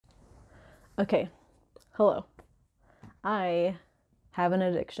Okay, hello. I have an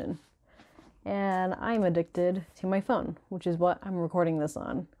addiction, and I'm addicted to my phone, which is what I'm recording this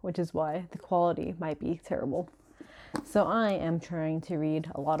on, which is why the quality might be terrible. So I am trying to read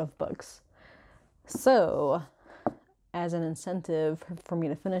a lot of books. So, as an incentive for me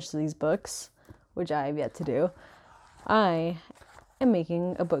to finish these books, which I have yet to do, I am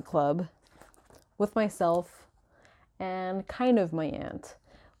making a book club with myself and kind of my aunt.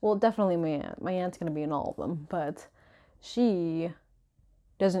 Well, definitely my aunt. My aunt's going to be in all of them, but she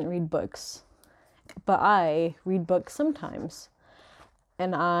doesn't read books. But I read books sometimes.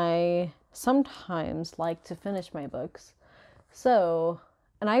 And I sometimes like to finish my books. So,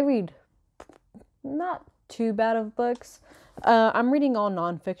 and I read not too bad of books. I'm reading all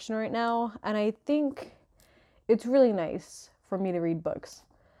nonfiction right now, and I think it's really nice for me to read books.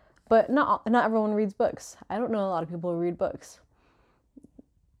 But not everyone reads books. I don't know a lot of people who read books.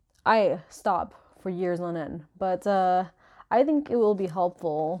 I stop for years on end, but I think it will be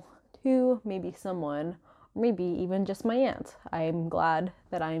helpful to maybe someone, or maybe even just my aunt. I'm glad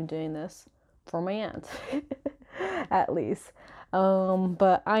that I'm doing this for my aunt, at least.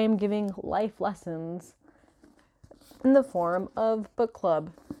 But I am giving life lessons in the form of book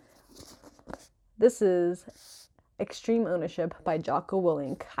club. This is Extreme Ownership by Jocko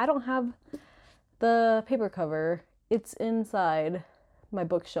Willink. I don't have the paper cover. It's inside my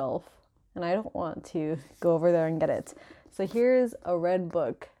bookshelf, and I don't want to go over there and get it. So here's a red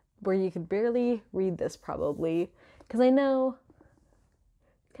book where you could barely read this probably, because I know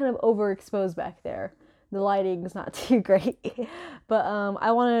it's kind of overexposed back there. The lighting's not too great, but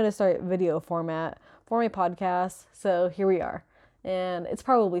I wanted to start video format for my podcast, so here we are. And it's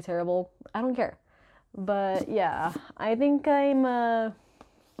probably terrible. I don't care. But yeah, I think I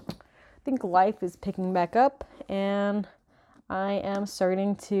think life is picking back up, and I am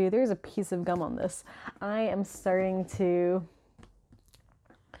starting to, there's a piece of gum on this. I am starting to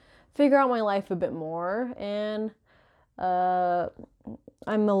figure out my life a bit more, and I'm a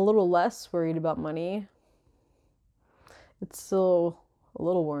little less worried about money. It's still a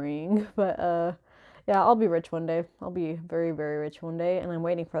little worrying, but yeah, I'll be rich one day. I'll be very, very rich one day, and I'm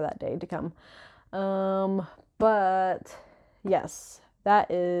waiting for that day to come. But yes,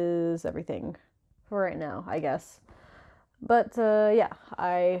 that is everything for right now, I guess. But yeah,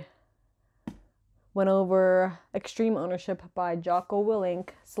 I went over Extreme Ownership by Jocko Willink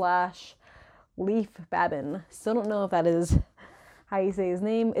 / Leif Babin. Still don't know if that is how you say his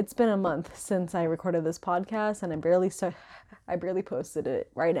name. It's been a month since I recorded this podcast, and I barely posted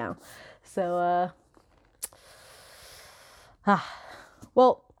it right now. So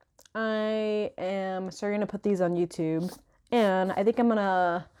well, I am starting to put these on YouTube, and I think I'm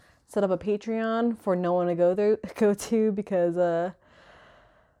gonna set up a Patreon for no one to go to because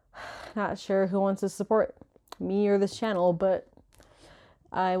not sure who wants to support me or this channel, but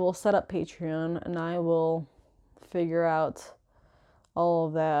I will set up Patreon and I will figure out all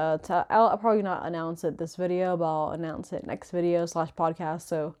of that. I'll probably not announce it this video, but I'll announce it next video / podcast.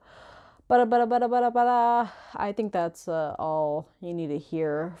 So, I think that's all you need to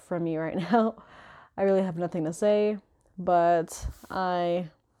hear from me right now. I really have nothing to say, but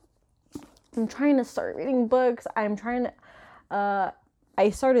I'm trying to start reading books. I'm trying to, I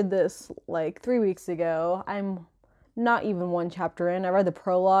started this like 3 weeks ago. I'm not even one chapter in. I read the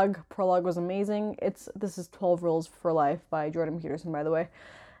prologue. Prologue was amazing. This is 12 Rules for Life by Jordan Peterson, by the way.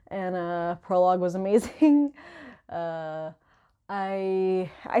 And prologue was amazing. I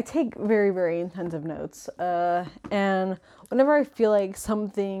take very, very intensive notes. And whenever I feel like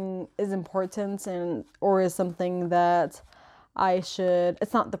something is important or is something that I should,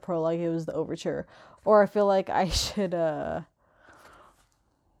 it's not the prologue, it was the overture, or I feel like I should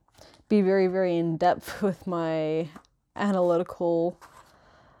be very, very in depth with my analytical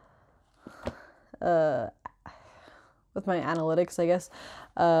with my analytics, I guess,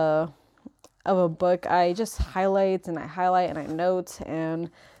 of a book. I just highlight and I note, and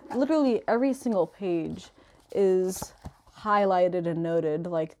literally every single page is highlighted and noted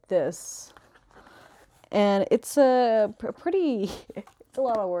like this. And it's a it's a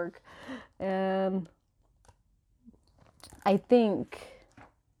lot of work. And I think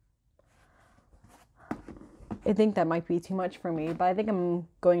that might be too much for me, but I think I'm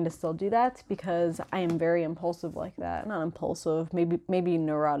going to still do that because I am very impulsive like that. Not impulsive, maybe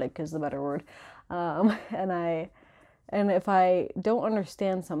neurotic is the better word. And if I don't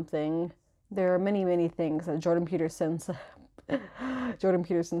understand something, there are many, many things that Jordan Peterson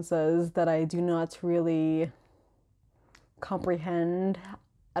says that I do not really comprehend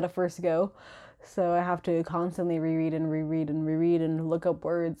at a first go. So I have to constantly reread and look up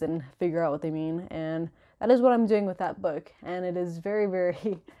words and figure out what they mean. And that is what I'm doing with that book. And it is very,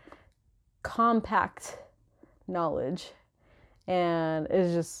 very compact knowledge. And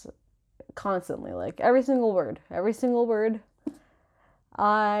it's just constantly like every single word,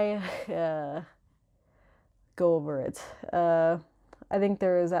 I go over it. I think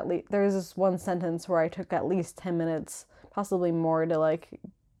there is this one sentence where I took at least 10 minutes, possibly more, to like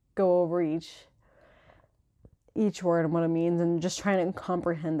go over each word and what it means, and just trying to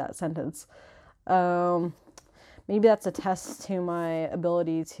comprehend that sentence. Maybe that's a test to my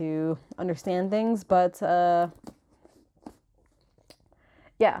ability to understand things, but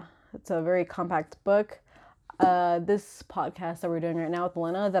yeah, it's a very compact book. This podcast that we're doing right now with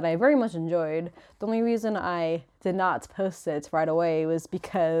Elena that I very much enjoyed, the only reason I did not post it right away was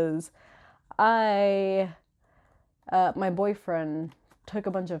because my boyfriend took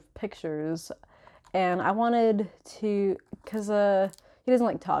a bunch of pictures, and I wanted to, because he doesn't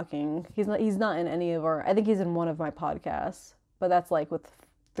like talking. He's not in any of our, I think he's in one of my podcasts, but that's like with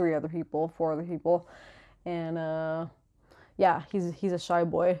 4 other people, and yeah, he's a shy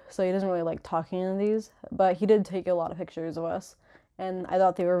boy, so he doesn't really like talking in these, but he did take a lot of pictures of us, and I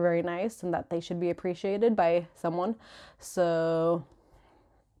thought they were very nice and that they should be appreciated by someone. So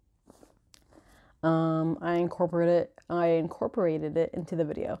I incorporated it into the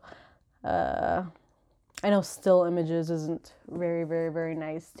video. I know still images isn't very, very, very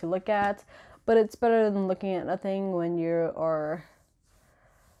nice to look at, but it's better than looking at nothing when you are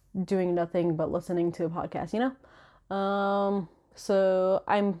doing nothing but listening to a podcast, you know? So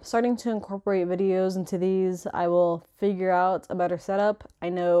I'm starting to incorporate videos into these. I will figure out a better setup. I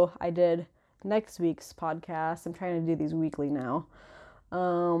know I did next week's podcast. I'm trying to do these weekly now.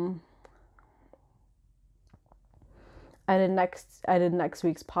 I did next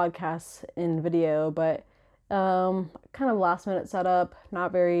week's podcast in video, but kind of last minute setup,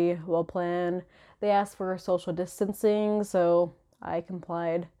 not very well planned. They asked for social distancing, so I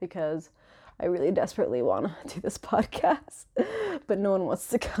complied because I really desperately want to do this podcast, but no one wants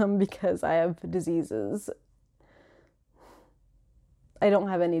to come because I have diseases. I don't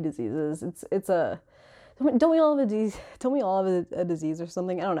have any diseases. Don't we all have a disease? Don't we all have a disease or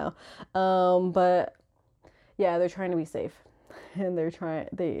something? I don't know. But yeah, they're trying to be safe, and they're trying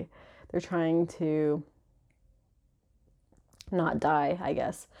to not die, I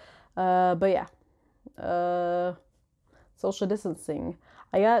guess. But yeah, social distancing.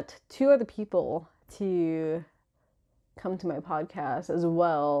 I got 2 other people to come to my podcast as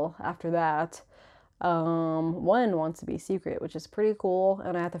well after that. One wants to be secret, which is pretty cool,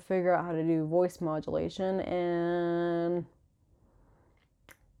 and I have to figure out how to do voice modulation and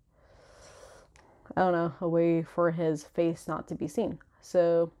I don't know, a way for his face not to be seen.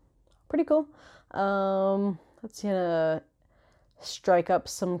 So pretty cool. That's gonna strike up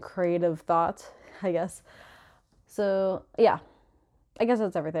some creative thought, I guess. So yeah, I guess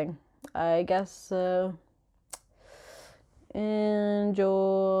that's everything. I guess enjoy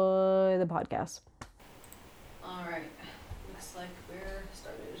the podcast. All right, looks like we're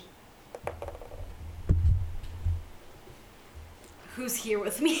started. Who's here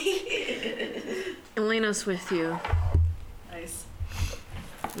with me? Elena's with you. Nice.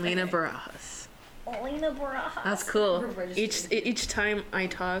 Elena Barajas. Elena Barajas. That's cool. Each time I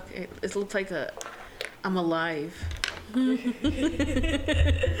talk, it looks like I'm alive.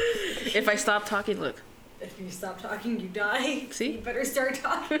 If I stop talking, look. If you stop talking, you die. See? You better start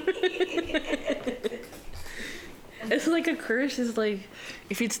talking. It's like a curse. It's like,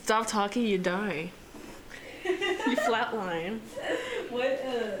 if you stop talking, you die. You flatline. What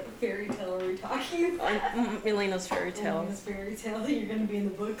fairy tale are we talking about? Elena's fairy tale. Elena's fairy tale. You're gonna be in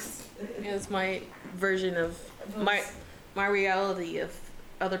the books. It's my version of my reality of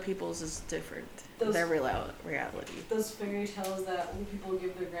other people's is different. Their reality. Those fairy tales that when people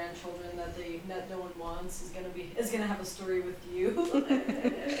give their grandchildren that no one wants is gonna have a story with you.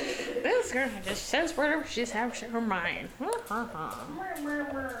 This girl just says whatever she's having her mind. Then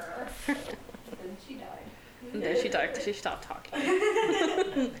she died. And then she died because she stopped talking.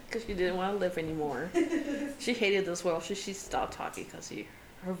 Because she didn't want to live anymore. She hated this world. She stopped talking because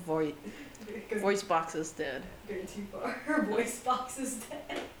her voice box is dead. Going too far. Her voice box is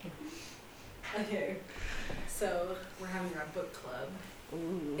dead. Okay, so we're having our book club.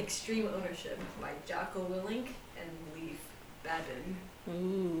 Ooh. Extreme Ownership by Jocko Willink and Leif Babin.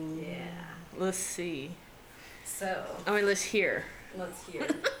 Ooh. Yeah. Let's see. So. Let's hear. Let's hear.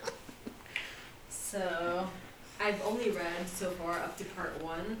 So, I've only read so far up to part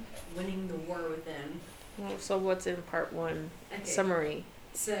 1, Winning the War Within. So what's in part 1? Okay. Summary.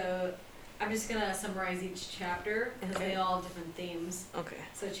 So, I'm just gonna summarize each chapter because they all have different themes. Okay.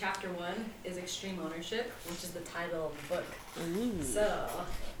 So chapter 1 is extreme ownership, which is the title of the book. Ooh. So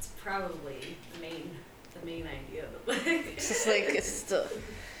it's probably the main idea of the book. It's the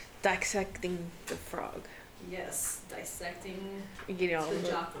dissecting the frog. Yes, dissecting You know, the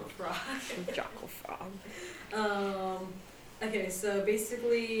Jocko frog. The Jocko frog. Okay, so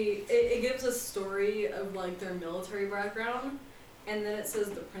basically it gives a story of like their military background, and then it says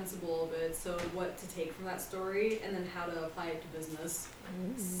the principle of it, so what to take from that story, and then how to apply it to business.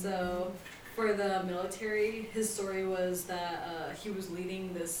 So for the military, his story was that he was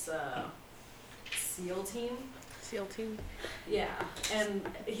leading this SEAL team. SEAL team? Yeah, and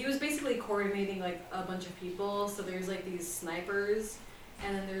he was basically coordinating like a bunch of people, so there's like these snipers,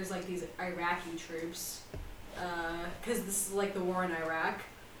 and then there's like these Iraqi troops, because this is like the war in Iraq.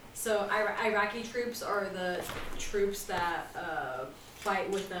 So Iraqi troops are the troops that fight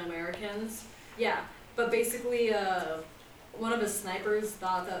with the Americans. Yeah, but basically one of his snipers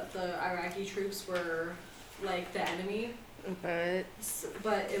thought that the Iraqi troops were like the enemy. But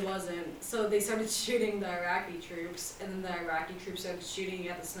it wasn't. So they started shooting the Iraqi troops, and then the Iraqi troops started shooting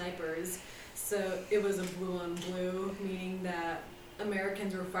at the snipers. So it was a blue on blue, meaning that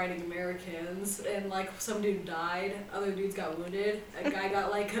Americans were fighting Americans, and like some dude died, other dudes got wounded, a guy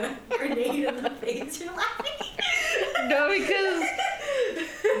got like a grenade in the face. You're laughing. No, because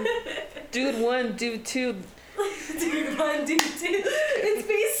dude 1, dude 2. Dude 1, dude 2. It's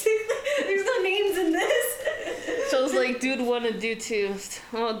basically, there's no names in this. So it's like dude 1 and dude 2.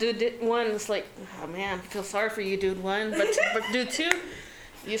 Well, dude 1 is like, oh man, I feel sorry for you, dude 1. But dude 2,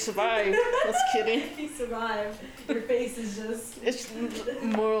 you survived. Just kidding. You survived. Your face is just... It's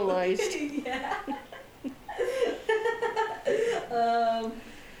moralized. Yeah.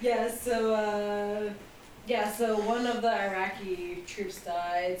 So one of the Iraqi troops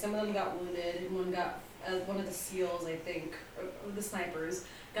died. Some of them got wounded, and one of the SEALs, I think, or the snipers,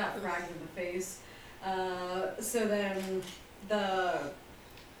 got fragged in the face. So then the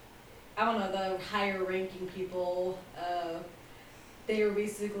higher ranking people, they were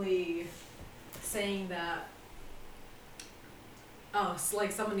basically saying that, so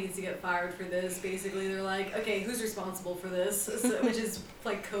like someone needs to get fired for this. Basically, they're like, okay, who's responsible for this? So, which is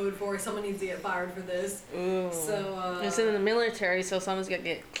like code for someone needs to get fired for this. Ooh. So it's in the military, so someone's gonna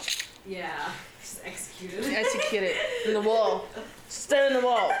get just executed. Executed in the wall. Stand in the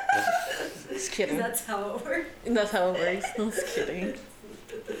wall. Just kidding. That's how it works. That's how it works. Just kidding.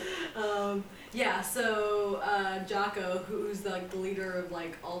 So Jocko, who's like the leader of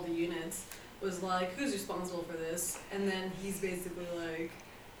like all the units, was like, who's responsible for this? And then he's basically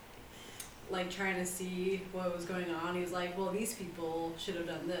like trying to see what was going on. He was like, well, these people should have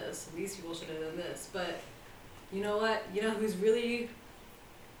done this, and these people should have done this. But you know what? You know who's really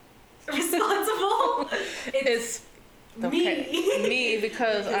responsible? It's me. Me,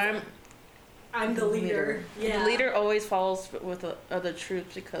 because I'm the leader. Yeah. The leader always follows with the other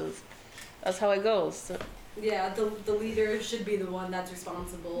troops because that's how it goes. So. Yeah, the leader should be the one that's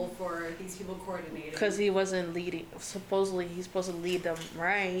responsible for these people coordinating. Because he wasn't leading. Supposedly, he's supposed to lead them,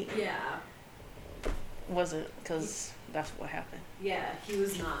 right? Yeah. Wasn't, because that's what happened. Yeah, he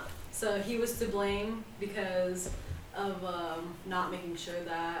was not. So he was to blame because of not making sure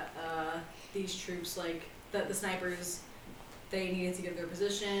that these troops, like the snipers, they needed to give their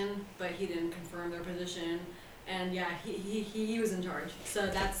position, but he didn't confirm their position. And yeah, he was in charge. So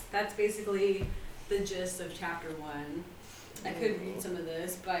that's basically the gist of chapter 1. I could read some of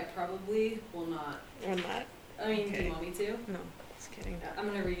this, but I probably will not. Or not? I mean, do you want me to? No, just kidding. I'm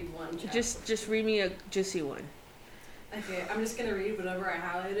gonna read one chapter. Just read me a juicy one. Okay, I'm just gonna read whatever I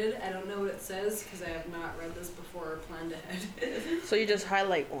highlighted. I don't know what it says because I have not read this before or planned ahead. So you just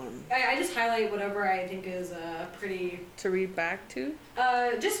highlight one? I just highlight whatever I think is pretty... To read back to?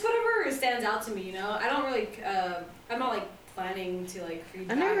 Just whatever stands out to me, you know? I don't really... I'm not, like, planning to, like, read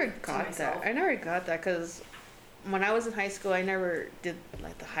back to myself. I never got that because when I was in high school, I never did,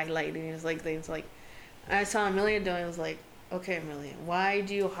 like, the highlighting. It's like things like... I saw Amelia doing it. I was like, okay, Amelia, why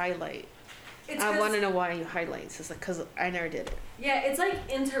do you highlight? I want to know why you highlight. It's like, because I never did it. Yeah, it's like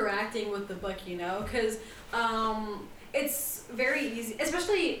interacting with the book, you know? Because it's very easy.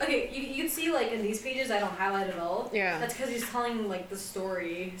 Especially, okay, you can see, like, in these pages, I don't highlight at all. Yeah. That's because he's telling, like, the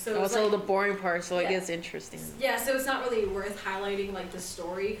story. So also like, the boring part, so it gets interesting. Yeah, so it's not really worth highlighting, like, the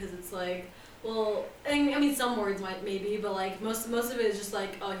story, because it's like, well, I mean, some words maybe, but, like, most of it is just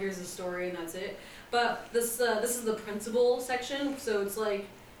like, oh, here's the story, and that's it. But this is the principal section, so it's like,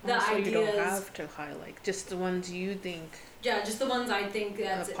 the ideas. You don't have to highlight, just the ones you think. Yeah, just the ones I think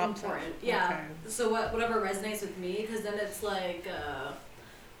that's important. Yeah. Okay. So whatever resonates with me, because then it's like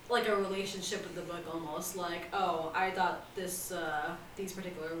like a relationship with the book almost. Like, oh, I thought these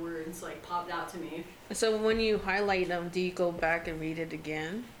particular words like popped out to me. So when you highlight them, do you go back and read it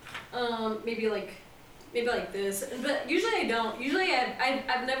again? Maybe like this, but usually I don't. Usually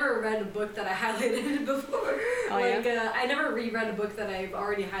I've never read a book that I highlighted before. Oh, like yeah? I never reread a book that I've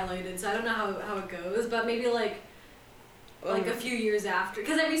already highlighted, so I don't know how it goes. But maybe like a few years after,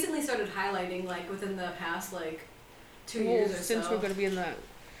 because I recently started highlighting like within the past like 2 years or so. Since we're gonna be in the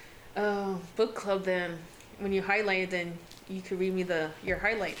book club, then when you highlight, then you could read me your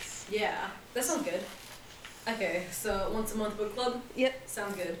highlights. Yeah, that sounds good. Okay, so once a month book club. Yep,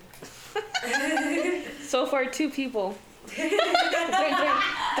 sounds good. So far, 2 people. 3,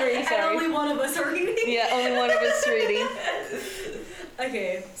 sorry. And only one of us are reading. Yeah, only one of us reading.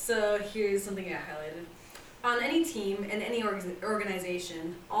 Okay, so here's something I highlighted. On any team and any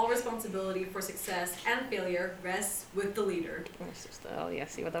organization, all responsibility for success and failure rests with the leader. Oh yeah,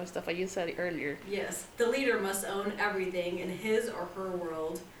 see what that was stuff you said earlier. Yes, the leader must own everything in his or her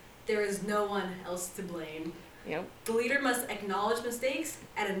world. There is no one else to blame. Yep. The leader must acknowledge mistakes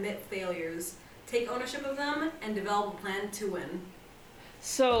and admit failures, take ownership of them, and develop a plan to win.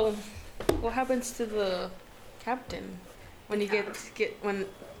 So, what happens to the captain when you get when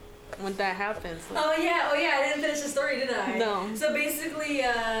that happens? Like, Oh yeah, I didn't finish the story, did I? No. So basically,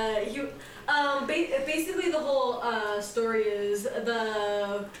 basically the whole story is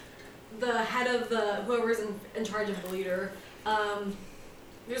the head of whoever's in charge of the leader.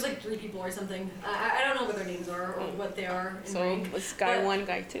 There's like 3 people or something. I don't know what their names are or what they are in rank. So it's guy 1,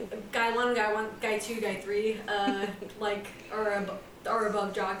 guy 2. Guy 1, guy 2, guy 3, like or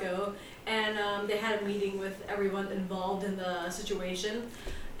above Jocko, and they had a meeting with everyone involved in the situation,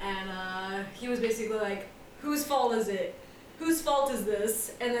 and he was basically like, whose fault is it? Whose fault is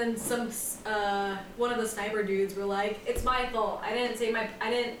this? And then one of the sniper dudes were like, it's my fault. I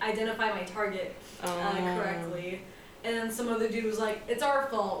didn't identify my target correctly. And then some other dude was like, it's our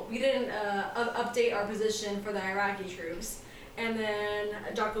fault. We didn't update our position for the Iraqi troops. And then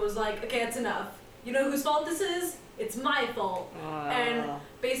Jocko was like, okay, that's enough. You know whose fault this is? It's my fault. And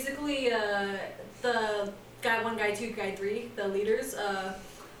basically, the guy 1, guy 2, guy 3, the leaders,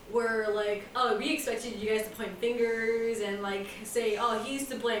 were like, oh, we expected you guys to point fingers and like say, oh, he's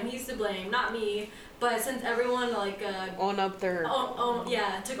to blame, not me. But since everyone like own up their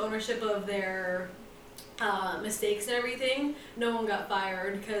took ownership of their mistakes and everything, no one got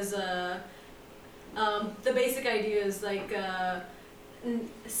fired because the basic idea is like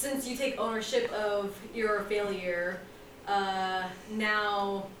since you take ownership of your failure,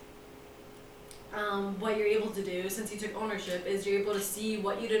 now what you're able to do since you took ownership is you're able to see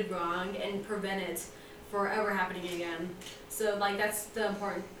what you did wrong and prevent it from ever happening again. So like that's the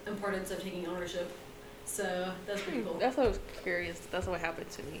importance of taking ownership. So that's pretty cool. That's what I was curious. That's what happened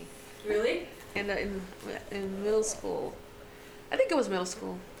to me. Really? And in middle school, I think it was middle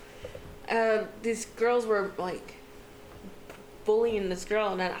school, these girls were like bullying this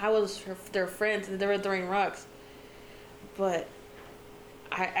girl, and I was their friends, and they were throwing rocks. But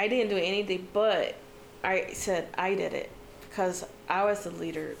I didn't do anything, but I said I did it because I was the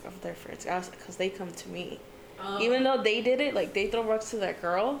leader of their friends. Because they come to me. Even though they did it, like they throw rocks to that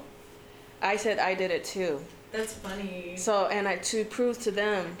girl, I said I did it too. That's funny. So, and to prove to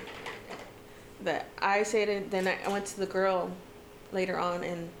them that I said it, then I went to the girl later on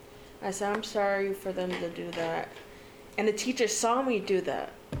and I said, I'm sorry for them to do that. And the teacher saw me do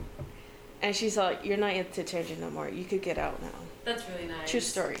that. And she's like, you're not into changing no more. You could get out now. That's really nice. True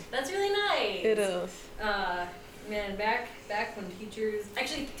story. That's really nice. It is. Man, back when teachers are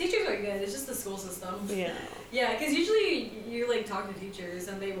good. It's just the school system. Yeah. Yeah, because usually you like talk to teachers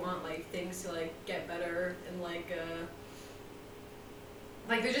and they want like things to like get better and like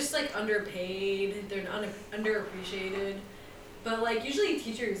they're just like underpaid. They're underappreciated. But like usually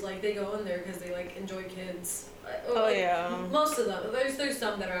teachers like they go in there because they like enjoy kids. Yeah. Most of them. There's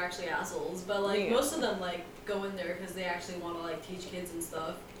some that are actually assholes, but like most of them like go in there because they actually want to like teach kids and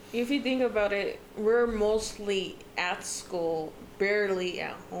stuff. If you think about it, we're mostly at school, barely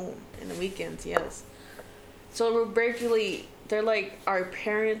at home in the weekends. Yes. So we're barely. They're like our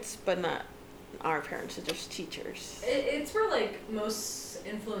parents, but not our parents. They're just teachers. It's where like most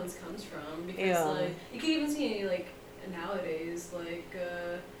influence comes from because like you can even see like nowadays like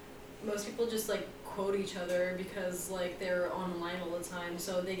most people just like quote each other because like they're online all the time,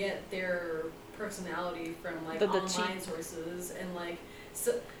 so they get their personality from like online sources and like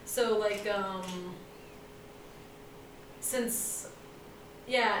so like since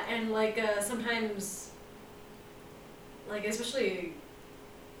and like sometimes like especially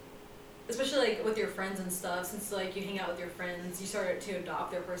especially like with your friends and stuff, since like you hang out with your friends, you start to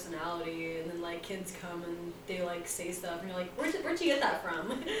adopt their personality, and then like kids come and they like say stuff, and you're like, where'd you get that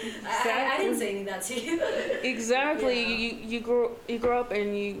from? I didn't say any of that to you. Exactly. Yeah. You grow up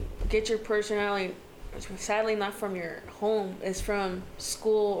and you get your personality. Sadly, not from your home. It's from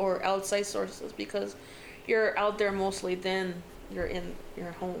school or outside sources, because you're out there mostly. Then you're in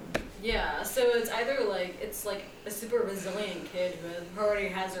your home. Yeah, so it's either like it's like a super resilient kid who already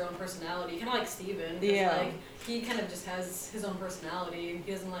has their own personality, kind of like Steven. Yeah. Like he kind of just has his own personality.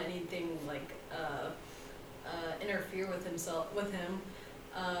 He doesn't let anything like interfere with him.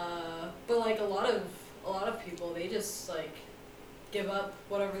 But like a lot of people, they just like give up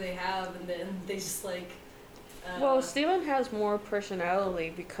whatever they have, and then they just like. Well, Steven has more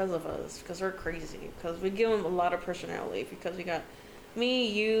personality because of us, because we're crazy. Because we give him a lot of personality, because we got me,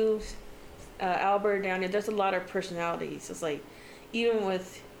 you, Albert, Daniel. There's a lot of personalities. It's like, even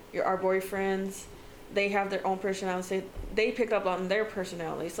with our boyfriends, they have their own personality. They pick up on their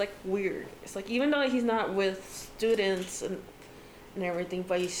personality. It's like weird. It's like, even though he's not with students and everything,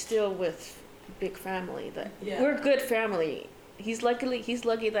 but he's still with big family. We're a good family. He's lucky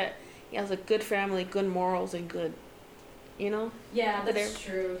that he has a good family, good morals, and good, Yeah, that's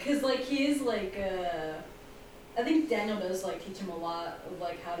true. Cause like he is like, I think Daniel does like teach him a lot of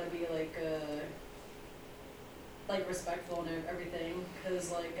like how to be like respectful and everything.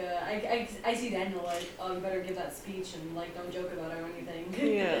 Cause like I see Daniel like, oh, you better give that speech and like don't joke about it or anything.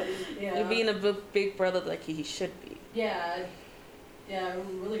 Yeah. Yeah. You're being a big brother like he should be. Yeah. Yeah,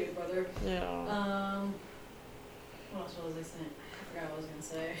 really good brother. Yeah. What else was I saying? I forgot what I was gonna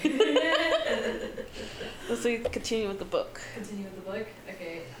say. Let's continue with the book. Continue with the book?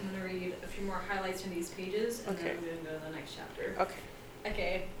 Okay, I'm gonna read a few more highlights from these pages, and then I'm gonna go to the next chapter.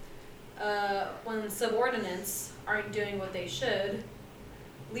 Okay. When subordinates aren't doing what they should,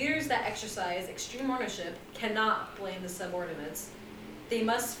 leaders that exercise extreme ownership cannot blame the subordinates. They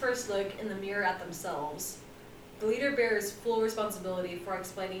must first look in the mirror at themselves. The leader bears full responsibility for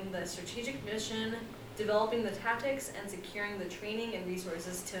explaining the strategic mission, developing the tactics, and securing the training and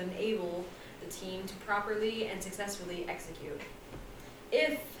resources to enable the team to properly and successfully execute.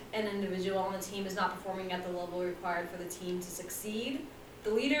 If an individual on the team is not performing at the level required for the team to succeed,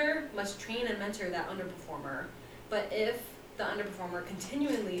 the leader must train and mentor that underperformer. But if the underperformer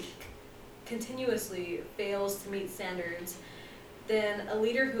continuously fails to meet standards, then a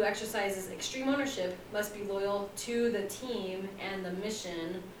leader who exercises extreme ownership must be loyal to the team and the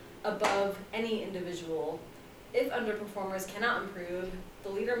mission above any individual. If underperformers cannot improve, the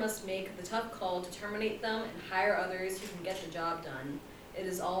leader must make the tough call to terminate them and hire others who can get the job done. It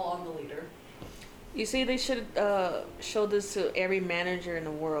is all on the leader. You see, they should show this to every manager in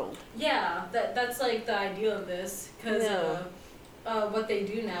the world. Yeah, that's like the idea of this, because what they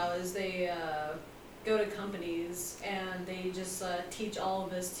do now is they go to companies and they just teach all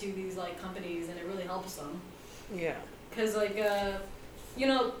of this to these like companies, and it really helps them. Yeah. Because like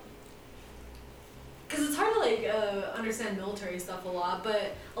because it's hard to like understand military stuff a lot,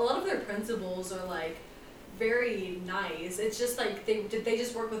 but a lot of their principles are like very nice. It's just like they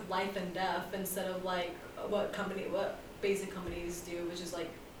just work with life and death instead of like what basic companies do, which is like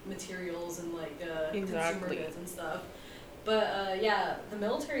materials and like consumer goods and stuff. But yeah, the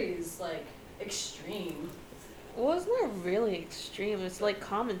military is like extreme. Well, it's not really extreme. It's like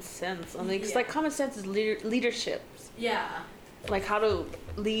common sense. I mean, it's like common sense is leadership. Yeah. Like how to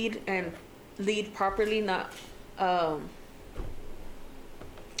lead and lead properly, not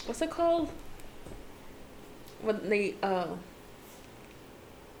what's it called? When they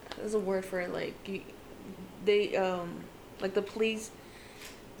there's a word for it, like like the police,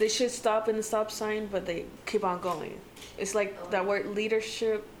 they should stop in the stop sign, but they keep on going. It's like that word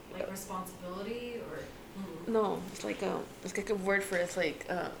leadership. Like responsibility or. No, it's like a word for it. It's like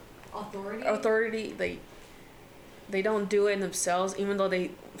authority. Authority. They don't do it themselves, even though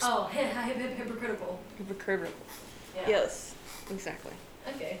they. Oh, hypocritical. Hypocritical. Yeah. Yes, exactly.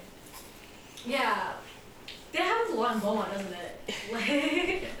 Okay. Yeah, that happens a lot in Beaumont, doesn't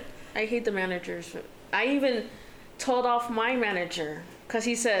it? I hate the managers. I even told off my manager because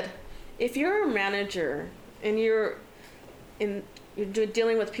he said, if you're a manager and you're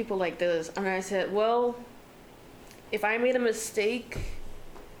dealing with people like this, and I said, well, if I made a mistake,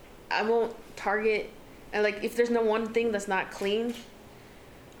 I won't target. And like, if there's no one thing that's not clean,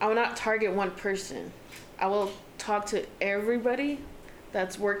 I will not target one person. I will talk to everybody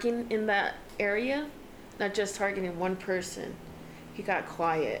that's working in that area, not just targeting one person. He got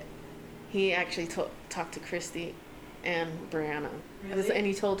quiet. He actually talked to Christy and Brianna. Really? And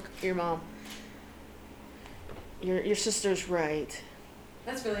he told your mom, your sister's right.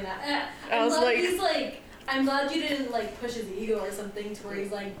 That's really not. I was like, he's like. I'm glad you didn't like push his ego or something to where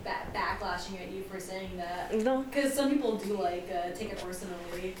he's like backlashing at you for saying that. No. Because some people do like take it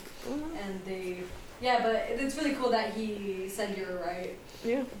personally, Mm-hmm. and they. Yeah, but it's really cool that he said you were right.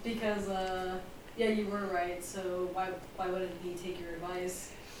 Yeah. Because yeah, you were right. So why wouldn't he take your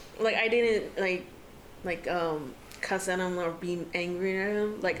advice? Like I didn't cuss at him or be angry at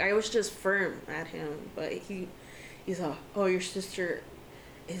him. Like I was just firm at him, but he's like, oh, your sister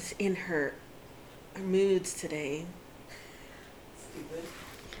is in her moods today. Stupid.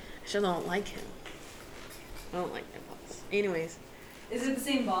 I just don't like him. I don't like my boss. Anyways. Is it the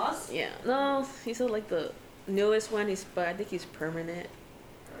same boss? Yeah. No, he's like the newest one. But I think he's permanent.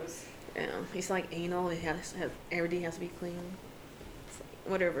 Gross. Yeah. He's like anal. Everything has to be clean. It's like,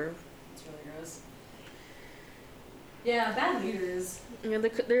 whatever. It's really gross. Yeah, bad leaders. Yeah,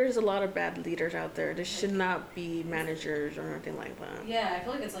 there's a lot of bad leaders out there. There should not be managers or anything like that. Yeah, I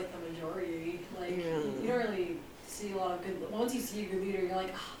feel like it's like the majority. Like you don't really see a lot of good. Once you see a good leader, you're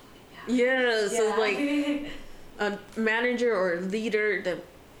like, oh, yeah. So yeah. like a manager or a leader that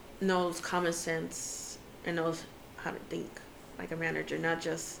knows common sense and knows how to think like a manager, not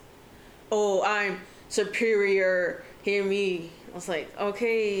just, oh, I'm superior. Hear me. I was like,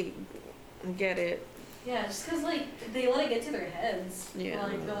 okay, I get it. Yeah, just because, like, they let it get to their heads. Yeah.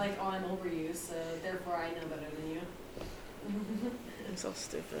 Like, they're like, oh, I'm over you, so therefore I know better than you. I'm so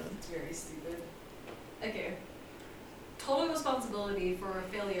stupid. It's very stupid. Okay. Total responsibility for a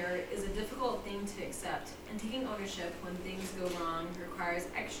failure is a difficult thing to accept, and taking ownership when things go wrong requires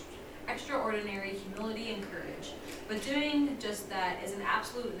extraordinary humility and courage. But doing just that is an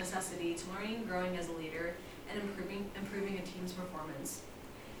absolute necessity to learning and growing as a leader and improving a team's performance.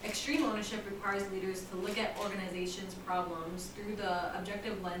 Extreme ownership requires leaders to look at organizations' problems through the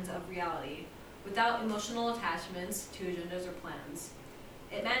objective lens of reality, without emotional attachments to agendas or plans.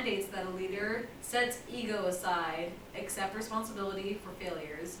 It mandates that a leader sets ego aside, accept responsibility for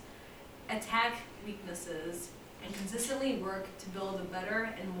failures, attack weaknesses, and consistently work to build a better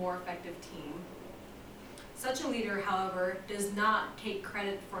and more effective team. Such a leader, however, does not take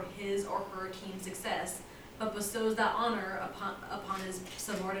credit for his or her team's success, but bestows that honor upon his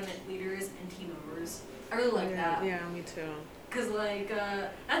subordinate leaders and team members. I really like that. Yeah, me too. Cause like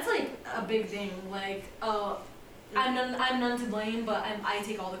that's like a big thing. Like, oh, I'm none to blame, but I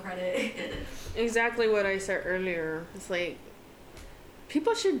take all the credit. Exactly what I said earlier. It's like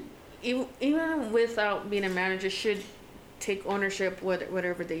people should, even without being a manager, should take ownership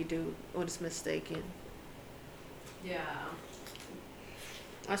whatever they do when it's mistaken. Yeah.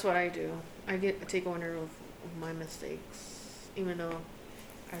 That's what I do. I take ownership of my mistakes, even though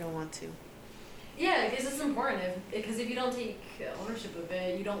I don't want to. Yeah, because it's important. Because if you don't take ownership of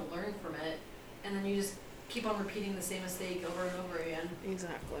it, you don't learn from it, and then you just keep on repeating the same mistake over and over again.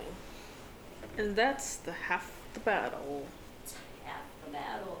 Exactly. And that's half the battle. It's half the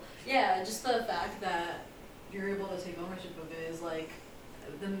battle. Yeah, just the fact that you're able to take ownership of it is like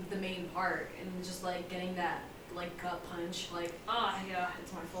the main part, and just like getting that like gut punch, like yeah,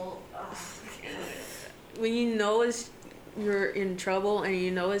 it's my fault. When you know you're in trouble and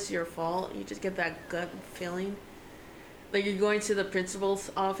you know it's your fault, you just get that gut feeling. Like you're going to the principal's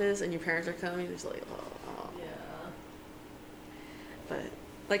office and your parents are coming, you're just like, oh. Yeah. But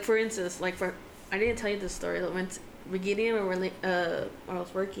like for instance, I didn't tell you this story. That when beginning when I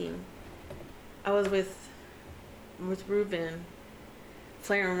was working, I was with Ruben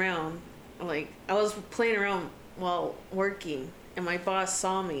playing around. Like I was playing around while working, and my boss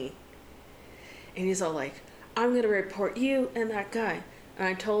saw me, and he's all like, I'm gonna report you and that guy. And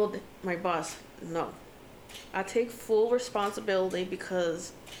I told my boss, no, I take full responsibility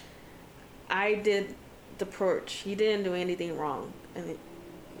because I did the purge. He didn't do anything wrong, and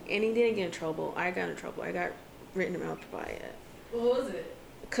he didn't get in trouble. I got in trouble. I got written out by it. What was it?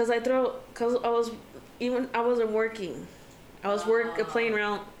 Cause I wasn't working. I was playing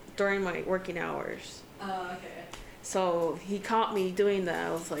around during my working hours. Okay. So he caught me doing that.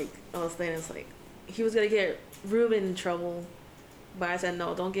 I was thinking it's like he was gonna get Ruben in trouble, but I said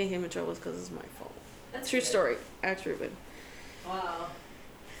no, don't get him in trouble because it's my fault. That's true good. story. Ask Ruben. Wow.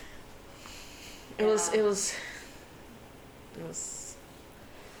 It was a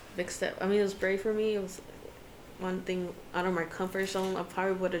big step. I mean, it was brave for me. It was one thing out of my comfort zone. I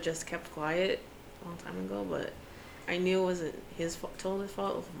probably would have just kept quiet a long time ago, but I knew it wasn't his fault. Total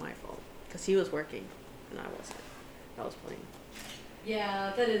fault. It was my fault because he was working and I wasn't. I was playing.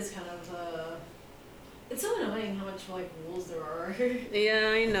 Yeah, that is kind of it's so annoying how much like rules there are.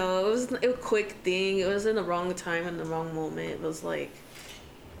 Yeah, I know. It was a quick thing. It was in the wrong time and the wrong moment. It was like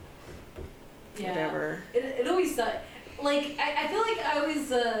whatever. It always sucks. like, I feel like I always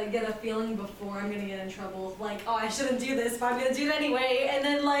get a feeling before I'm gonna get in trouble. Like, oh, I shouldn't do this, but I'm gonna do it anyway. And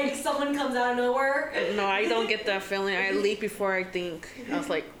then, like, someone comes out of nowhere. No, I don't get that feeling. I leap before I think. I was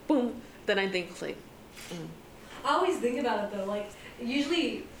like, boom. Then I think, like, I always think about it, though. Like,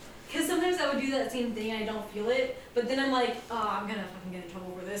 usually, because sometimes I would do that same thing and I don't feel it. But then I'm like, oh, I'm gonna fucking get in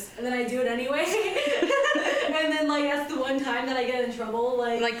trouble for this. And then I do it anyway. And then, like, that's the one time that I get in trouble.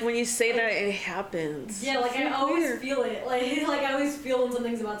 Like when you say that, it happens. Yeah, like, I always feel it. Like, I always feel when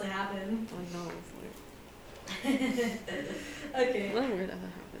something's about to happen. I know. Okay. What weird that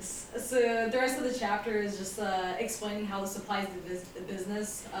happens. So the rest of the chapter is just explaining how this applies to the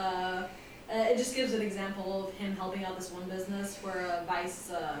business. It just gives an example of him helping out this one business where a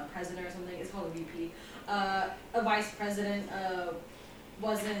vice president or something, it's called a VP, a vice president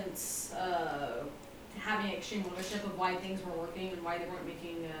wasn't having extreme ownership of why things were working and why they weren't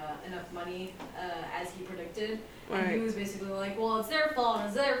making enough money as he predicted. Right. And he was basically like, well, it's their fault,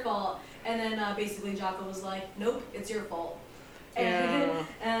 it's their fault. And then basically Jocko was like, nope, it's your fault. Yeah.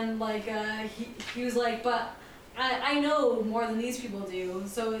 And like he was like, but I know more than these people do,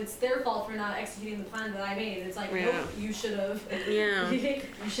 so it's their fault for not executing the plan that I made. It's like, Yeah. nope, you should have. Yeah. You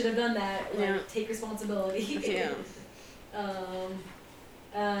should have done that. Like, Yeah. take responsibility. Yeah.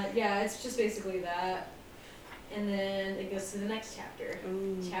 Yeah, it's just basically that. And then it goes to the next chapter.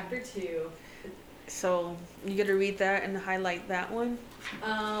 Ooh. Chapter 2. So you gotta read that and highlight that one.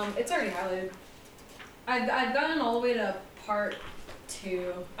 It's already highlighted. I've gotten all the way to part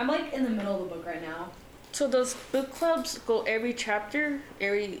 2. I'm like in the middle of the book right now. So does book clubs go every chapter,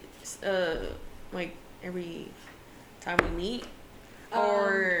 every time we meet,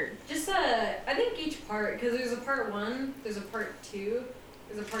 or just I think each part, because there's a part 1, there's a part 2,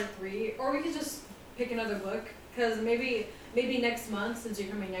 there's a part 3, or we could just pick another book. Because maybe next month, since you're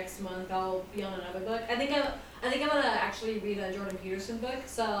coming next month, I'll be on another book. I think I'm gonna actually read a Jordan Peterson book.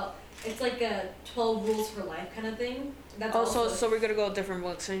 So it's like a 12 rules for life kind of thing. That's so we're gonna go different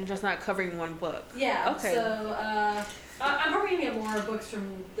books, and you're just not covering one book. Yeah. Okay. So I'm probably gonna get more books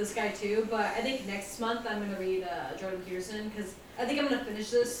from this guy too. But I think next month I'm gonna read Jordan Peterson because I think I'm gonna finish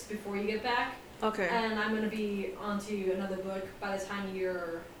this before you get back. Okay. And I'm gonna be onto another book by the time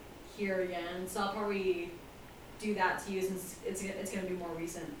you're here again. So I'll probably do that to you since it's gonna be more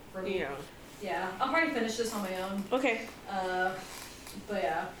recent for me. Yeah. Yeah, I'll probably finish this on my own. Okay. But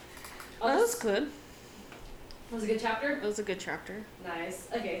yeah. That was good. Was it a good chapter? It was a good chapter. Nice.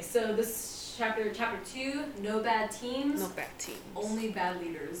 Okay, so this chapter 2, no bad teams. No bad teams. Only bad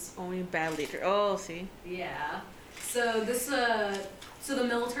leaders. Only bad leader. Oh, see. Yeah. So this so the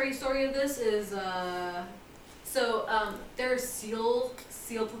military story of this is there are SEAL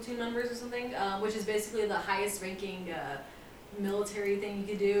platoon members or something, which is basically the highest ranking military thing you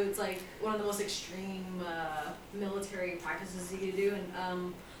could do. It's like one of the most extreme military practices you could do,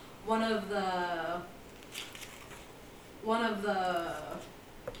 and one of the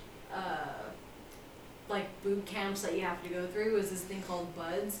like boot camps that you have to go through is this thing called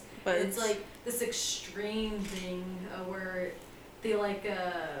BUDS. But it's like this extreme thing where they like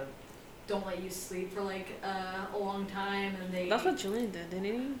don't let you sleep for like a long time, and they. That's what Julian did, didn't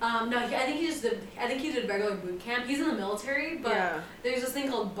he? No, I think he did regular boot camp. He's in the military, but Yeah. there's this thing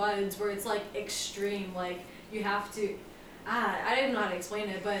called BUDS where it's like extreme. Like you have to. I don't know how to explain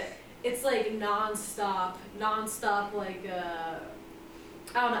it, but it's like non-stop. Like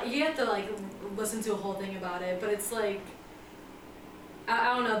I don't know. You have to like listen to a whole thing about it, but it's like.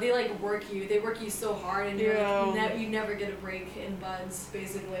 I don't know. They like work you. They work you so hard, and you're like, you never get a break in BUDS,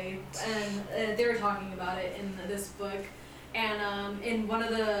 basically. And they were talking about it in this book, and in one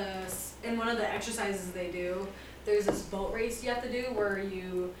of the exercises they do, there's this boat race you have to do where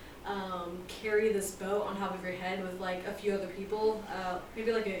you carry this boat on top of your head with like a few other people,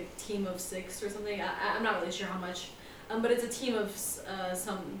 maybe like a team of 6 or something. I'm not really sure how much, but it's a team of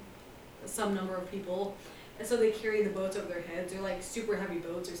some number of people. And so they carry the boats over their heads. They're like super heavy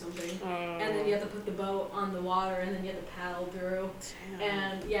boats or something. And then you have to put the boat on the water, and then you have to paddle through. Damn.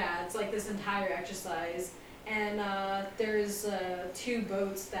 And yeah, it's like this entire exercise. And there's 2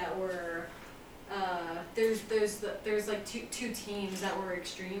 boats that were there's like two teams that were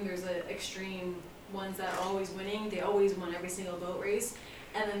extreme. There's the extreme ones that are always winning. They always won every single boat race.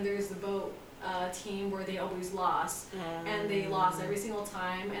 And then there's the boat team where they always lost, and they lost every single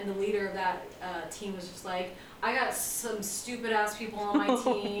time, and the leader of that team was just like, I got some stupid ass people on my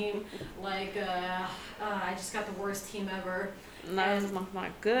team, like I just got the worst team ever. That's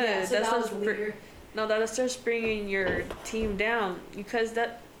not good. Yeah, so that was the leader. No, that starts bringing your team down, because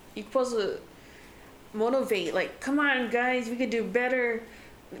that you're supposed to motivate, like, come on guys, we could do better,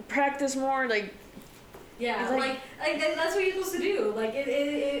 practice more, like Yeah, like that's what you're supposed to do. Like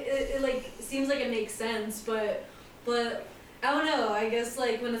it like seems like it makes sense, but I don't know. I guess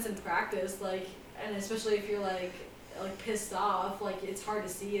like when it's in practice, like, and especially if you're like pissed off, like it's hard to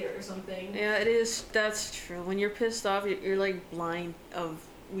see it or something. Yeah, it is. That's true. When you're pissed off, you're like blind of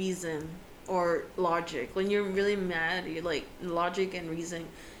reason or logic. When you're really mad, you're like logic and reason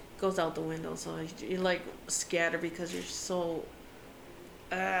goes out the window. So you're like scattered because you're so.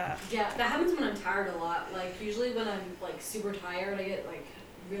 Yeah, that happens when I'm tired a lot. Like usually when I'm like super tired, I get like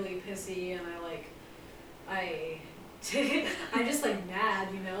really pissy and I'm just like mad,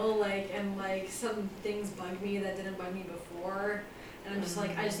 you know, like, and like some things bug me that didn't bug me before, and I'm just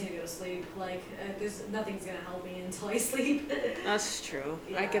like, I just need to go to sleep. Like, there's nothing's gonna help me until I sleep. That's true.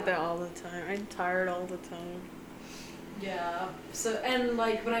 Yeah. I get that all the time. I'm tired all the time. Yeah. So and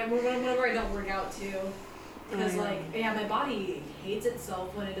like whenever I don't work out too, because like my body hates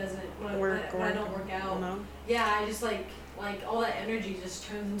itself when it doesn't when I don't work out. No. Yeah, I just like all that energy just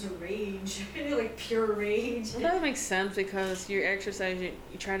turns into rage, like pure rage. Well, that makes sense because you're exercising.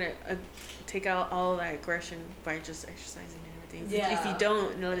 You're trying to take out all that aggression by just exercising and everything. Yeah. If you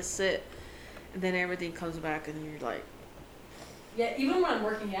don't and let it sit, and then everything comes back and you're like. Yeah, even when I'm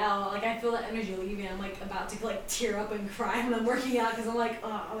working out, like I feel that energy leaving. I'm like about to like tear up and cry when I'm working out because I'm like,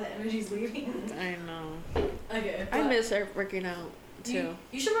 oh, all that energy's leaving. I know. Okay. I miss working out too.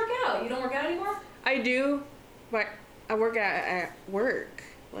 You should work out. You don't work out anymore? I do, but I work at work.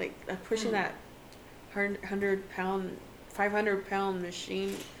 Like I'm pushing that 100-pound, 500-pound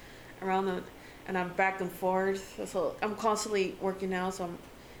machine around and I'm back and forth. So I'm constantly working out. So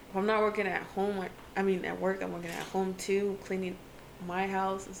if I'm not working at home, at work, I'm working at home too, cleaning my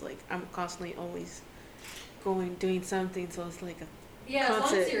house. It's like I'm constantly always doing something. So it's like a as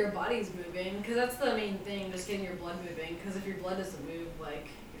long as your body's moving, because that's the main thing, just getting your blood moving. Because if your blood doesn't move, like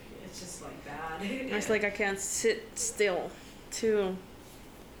it's just like bad. It's like I can't sit still, too.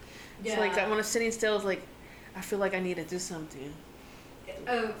 Yeah. It's like when I'm sitting still, it's like I feel like I need to do something.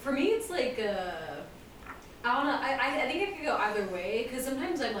 For me, it's like I don't know. I think I could go either way because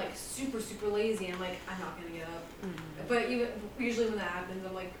sometimes I'm like super lazy and I'm like I'm not gonna get up. Mm-hmm. But usually when that happens,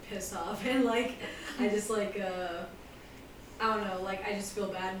 I'm like pissed off and like I just like I don't know. Like I just feel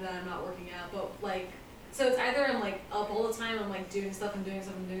bad that I'm not working out. But like so it's either I'm like up all the time, I'm like doing stuff,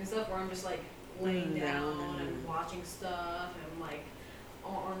 or I'm just like laying down and watching stuff and like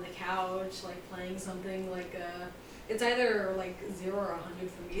on the couch like playing something like it's either like 0 or 100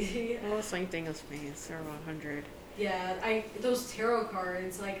 for me. Well, same thing as me. It's 0 or 100. Yeah, those tarot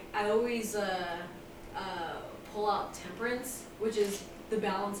cards, like I always pull out Temperance, which is the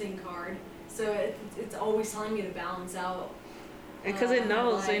balancing card. So it's always telling me to balance out. Because it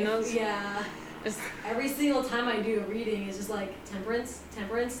knows. Yeah. Every single time I do a reading, it's just like temperance.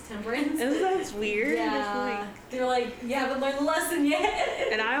 Isn't that weird? Yeah. They're like, you haven't learned the lesson yet.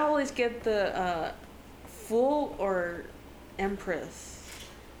 And I always get the Fool or Empress.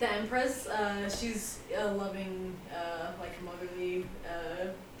 The Empress, she's a loving, like motherly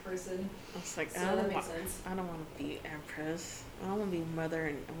person. It's like, so that makes sense. I don't want to be Empress. I don't want to be mother,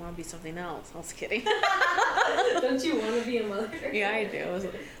 and I want to be something else. I was kidding. Don't you want to be a mother? Yeah, I do.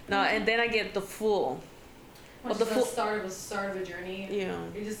 No, and then I get the Fool. Which is the start of a journey. Yeah.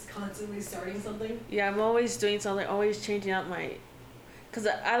 You're just constantly starting something. Yeah, I'm always doing something, always changing out my... Because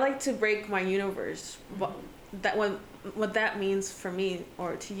I like to break my universe. Mm-hmm. What that means for me,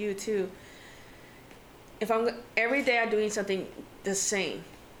 or to you too, every day I'm doing something the same.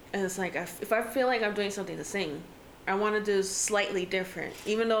 And it's like, if I feel like I'm doing something the same, I want to do slightly different.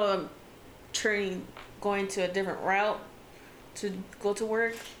 Even though I'm going to a different route to go to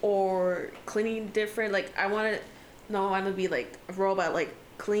work or cleaning different. Like, I want to be like a robot, like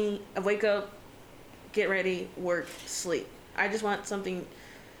clean, wake up, get ready, work, sleep. I just want something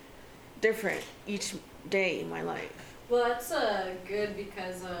different each day in my life. Well, that's good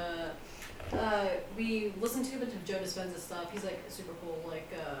because we listened to a bunch of Joe Dispenza stuff. He's like a super cool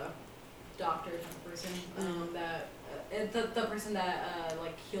doctor type of person. The person that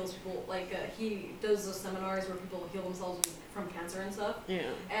like heals people. Like he does those seminars where people heal themselves from cancer and stuff. Yeah.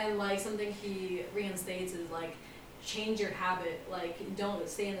 And like something he reinstates is like change your habit. Like don't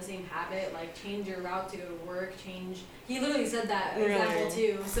stay in the same habit. Like change your route to go to work. He literally said that example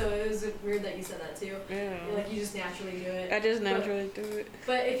too. So it was weird that you said that too. Yeah. Like you just naturally do it. I just naturally do it.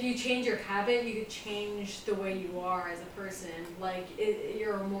 But if you change your habit, you could change the way you are as a person. Like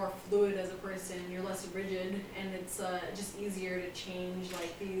you're more fluid as a person. You're less rigid, and it's just easier to change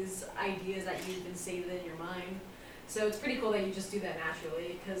like these ideas that you've been saved in your mind. So it's pretty cool that you just do that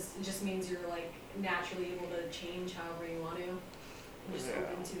naturally, because it just means you're like naturally able to change however you want to. You're just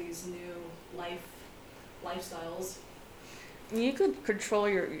open to these new life lifestyles. You could control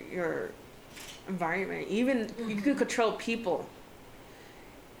your environment. Even you could control people.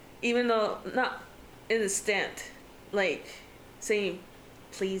 Even though not in the extent, like saying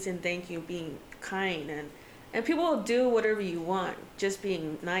please and thank you, being kind, and people will do whatever you want, just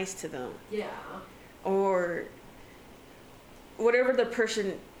being nice to them. Yeah. Or whatever the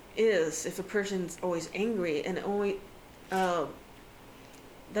person is. If the person's always angry and only the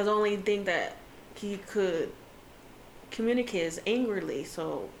only thing that he could communicate is angrily,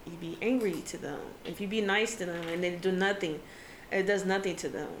 so you be angry to them. If you be nice to them and they do nothing, it does nothing to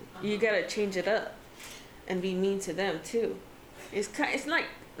them. You gotta change it up and be mean to them too. It's like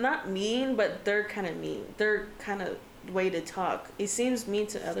not mean, but they're kind of mean. They're kind of way to talk. It seems mean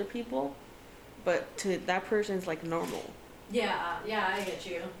to other people, but to that person it's like normal. Yeah, I get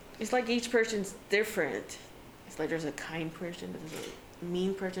you. It's like each person's different. It's like there's a kind person, there's a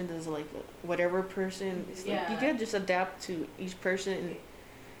mean person, there's like a whatever person. It's like you gotta just adapt to each person.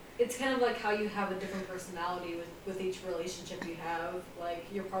 It's kind of like how you have a different personality with each relationship you have. Like,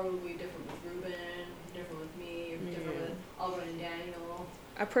 you're probably different with Ruben, different with me, different with Alvin and Daniel.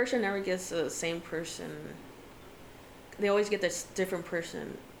 A person never gets the same person. They always get this different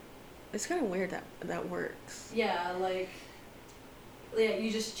person. It's kind of weird that works. Yeah, like,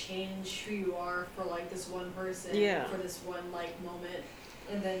 you just change who you are for, like, this one person. Yeah. For this one, like, moment.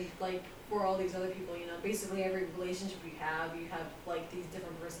 And then, like, for all these other people, you know, basically every relationship you have, like, these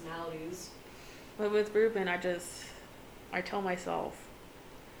different personalities. But with Ruben, I tell myself,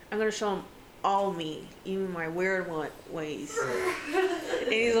 I'm going to show him all me, even my weird ways.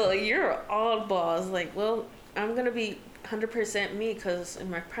 And he's like, you're an oddball. I was like, well, I'm going to be 100% me, because in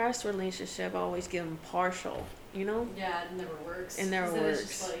my past relationship, I always give him partial, you know? Yeah, it never works. It never works. It's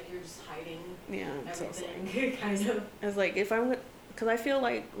just like, you're just hiding everything, So like, kind of. I was like, because I feel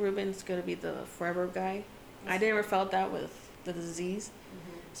like Ruben's going to be the forever guy. I never felt that with the disease.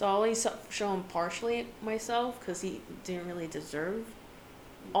 Mm-hmm. So I always show him partially myself, because he didn't really deserve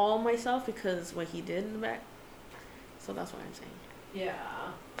all myself because what he did in the back. So that's what I'm saying. Yeah.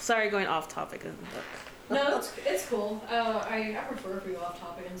 Sorry, going off topic in the book. No, it's cool. I prefer if we go off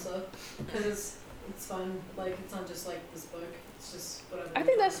topic and stuff, because it's fun. Like, it's not just like this book. It's just whatever. I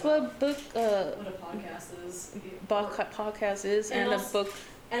think that's what book. What a podcast is. Podcast is, and also, a book.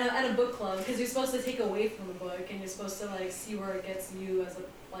 And a book club, because you're supposed to take away from the book, and you're supposed to like see where it gets you as a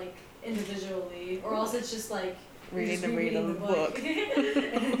like individually, or else it's just like reading the book.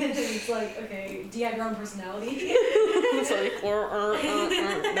 It's like, okay, do you have your own personality? It's like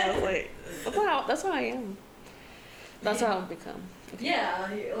that's like, wow, that's how I am. That's how I've become. Okay. Yeah,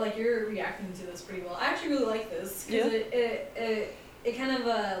 like you're reacting to this pretty well. I actually really like this because it kind of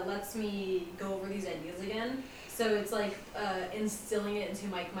lets me go over these ideas again. So it's like instilling it into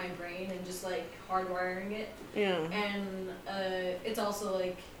my brain and just like hardwiring it. Yeah. And it's also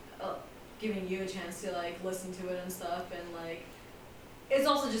like giving you a chance to like listen to it and stuff, and like it's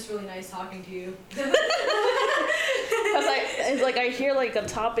also just really nice talking to you. It's like I hear like a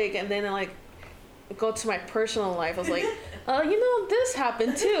topic and then I like go to my personal life. I was like, this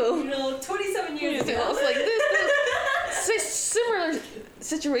happened too. 27 years ago. I was like, this similar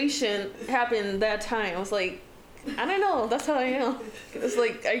situation happened that time. I was like, I don't know. That's how I am. It's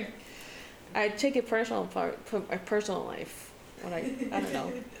like I take it personal for my personal life. When I don't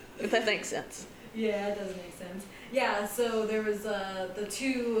know if that makes sense. Yeah, it does make sense. Yeah, so there was the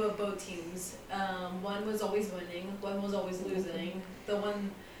two boat teams. One was always winning, one was always losing. The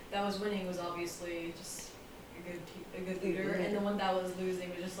one that was winning was obviously just a good leader, and the one that was losing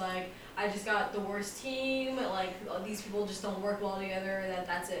was just like, I just got the worst team. Like, these people just don't work well together.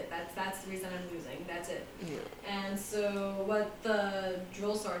 That's it. That's the reason I'm losing. That's it. Yeah. And so what the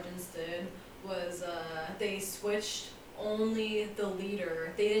drill sergeants did was they switched only the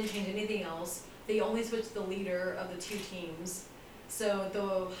leader. They didn't change anything else. They only switched the leader of the two teams. So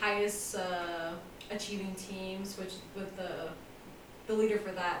the highest achieving team switched with the leader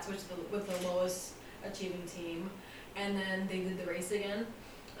for that switched with the lowest achieving team, and then they did the race again.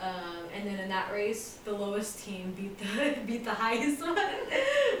 And then in that race, the lowest team beat the highest one.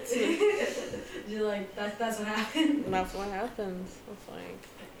 You're like, that's what happened. That's what happens. It's like,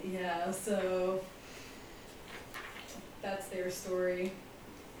 yeah. So that's their story.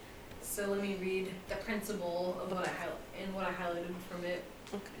 So let me read the principle of what I highlighted from it.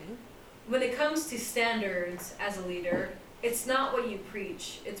 Okay. When it comes to standards as a leader, it's not what you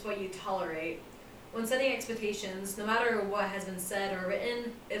preach, it's what you tolerate. When setting expectations, no matter what has been said or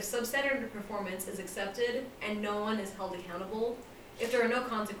written, if substandard performance is accepted and no one is held accountable, if there are no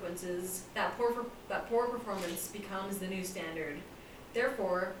consequences, that poor performance becomes the new standard.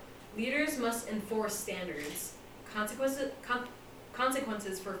 Therefore, Leaders must enforce standards.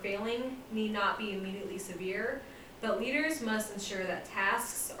 Consequences for failing need not be immediately severe, but leaders must ensure that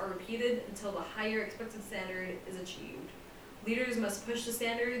tasks are repeated until the higher expected standard is achieved. Leaders must push the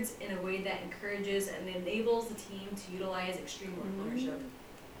standards in a way that encourages and enables the team to utilize extreme ownership.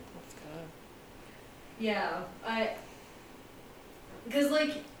 That's good. Yeah, because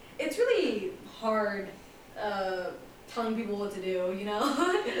like it's really hard telling people what to do, you know,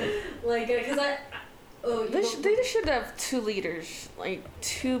 like because they should have two leaders, like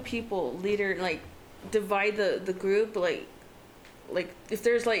two people leader, like divide the group, like if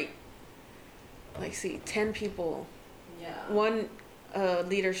there's like see 10 people, yeah, one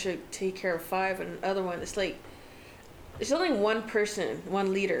leader should take care of 5 and the other one it's like it's only one person,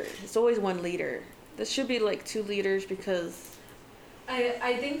 one leader. It's always one leader. This should be like 2 leaders because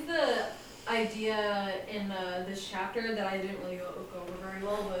I think the idea in this chapter that I didn't really go over very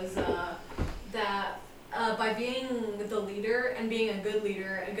well was that by being the leader and being a good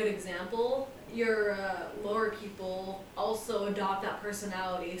leader, a good example, your lower people also adopt that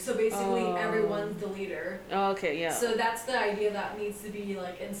personality. So basically, everyone's the leader. Oh, okay, yeah. So that's the idea that needs to be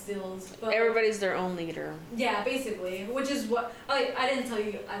like instilled. But everybody's their own leader. yeah, basically, which is what I didn't tell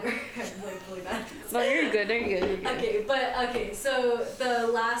you either. I'm like really bad. No, you're good. You're good. Okay, so the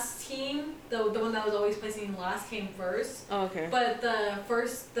last team, the one that was always placing last came first. Oh, okay. But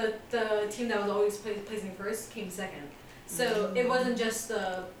the team that was always placing first came second. So it wasn't just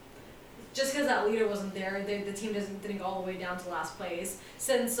because that leader wasn't there, the team didn't go all the way down to last place.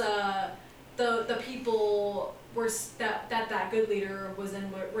 Since the people were that good leader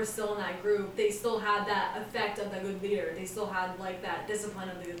were still in that group, they still had that effect of the good leader. They still had like that discipline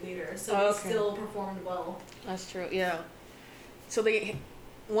of the good leader. So they still performed well. That's true. Yeah. So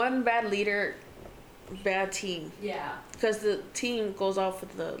one bad leader, bad team. Yeah. Because the team goes off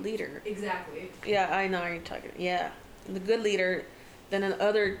with the leader. Exactly. Yeah, I know what you're talking. Yeah, the good leader, then the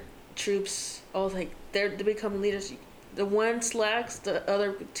other troops all like they become leaders. The one slacks, the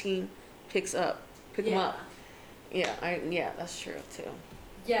other team pick them up. Yeah, that's true too.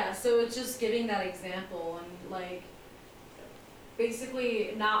 Yeah, so it's just giving that example and like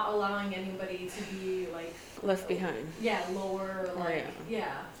basically not allowing anybody to be like left behind. Yeah, lower, like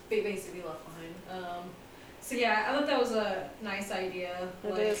basically left behind. So yeah, I thought that was a nice idea.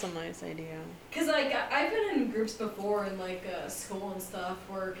 That is a nice idea. Cause like I've been in groups before in like school and stuff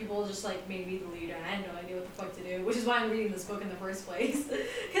where people just like made me the leader and I had no idea what the fuck to do, which is why I'm reading this book in the first place. Cause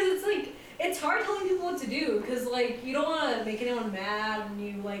it's like it's hard telling people what to do, cause like you don't want to make anyone mad and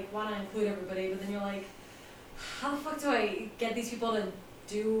you like want to include everybody, but then you're like, how the fuck do I get these people to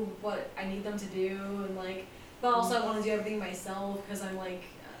do what I need them to do, and like, but also I want to do everything myself because I'm like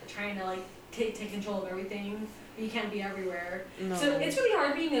trying to like take control of everything, but you can't be everywhere. No. So it's really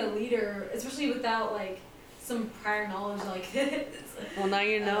hard being a leader, especially without like some prior knowledge like this. Well, now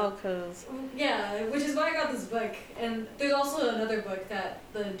you know, cause yeah, which is why I got this book. And there's also another book that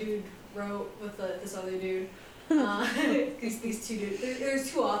the dude wrote with this other dude. These two dudes.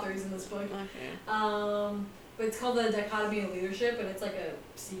 There's 2 authors in this book. Okay. But it's called The Dichotomy of Leadership, and it's like a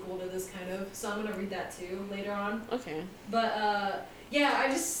sequel to this kind of. So I'm gonna read that too later on. Okay. But yeah, I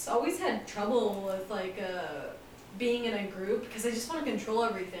just always had trouble with like being in a group because I just want to control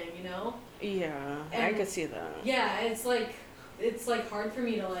everything, you know. Yeah, and I could see that. Yeah, it's like hard for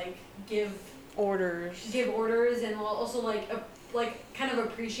me to like give orders and also like kind of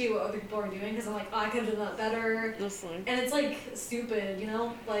appreciate what other people are doing because I'm like, oh, I could have done that better. Listen. And it's like stupid, you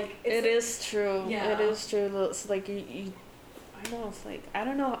know, like it is true. Yeah, it is true. It's like you I know. It's like I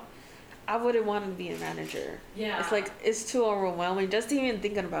don't know. I wouldn't want to be a manager. Yeah. It's like it's too overwhelming. Just even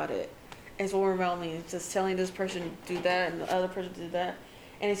thinking about it, it's overwhelming. It's just telling this person to do that and the other person to do that,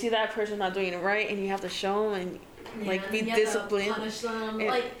 and you see that person not doing it right, and you have to show them and like be disciplined. Punish them,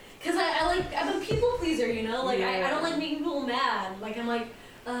 like. Cause I'm a people pleaser, you know. Like I don't like making people mad. Like I'm like,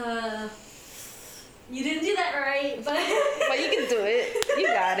 you didn't do that right, but but you can do it. You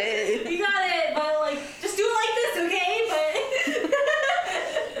got it. You got it, but like just do it like this, okay?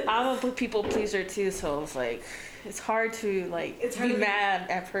 But I'm a people pleaser too, so it's like it's hard to like be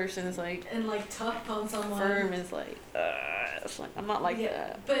mad at person. It's like and like tough on someone. Firm is like, it's like I'm not like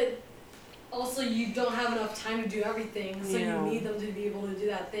that. But also, you don't have enough time to do everything, so you need them to be able to do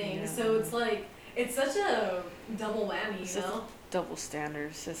that thing. Yeah. So it's like, it's such a double whammy, you know? Double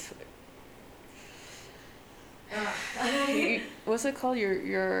standards. It's what's it called?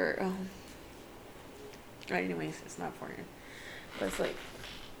 Your right, anyways, it's not for you. But it's like,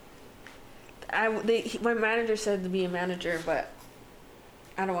 my manager said to be a manager, but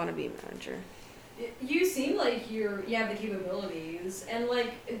I don't want to be a manager. You seem like you have the capabilities, and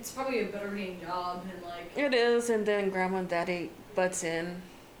like it's probably a better paying job, and like It is, and then grandma and daddy butts in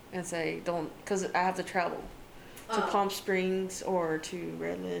and say, don't, because I have to travel to Palm Springs or to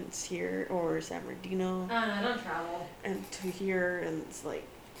Redlands here or San Bernardino. I don't travel. And to here, and it's like,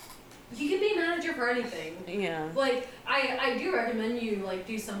 you can be a manager for anything. yeah. Like I do recommend you like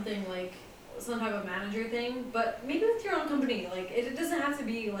do something like some type of manager thing, but maybe with your own company. Like it doesn't have to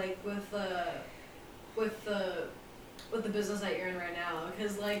be like with the business that you're in right now,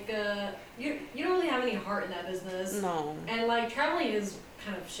 because like you don't really have any heart in that business. No. And like traveling is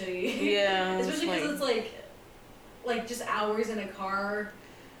kind of shitty. Yeah. Especially because it's like just hours in a car.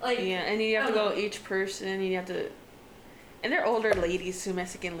 Like yeah, and you have to go each person. You have to, and they're older ladies, two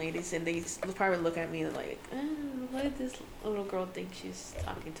Mexican ladies, and they'll probably look at me like, why did this little girl think she's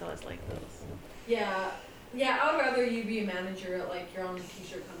talking to us like this? Yeah, I would rather you be a manager at like your own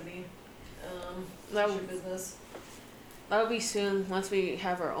t-shirt company, t-shirt business. That'll be soon once we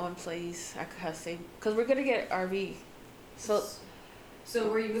have our own place. I could have saved, because we're gonna get RV. So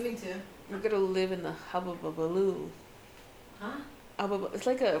where are you moving to? We're gonna live in the Hubbabaloo. Huh? It's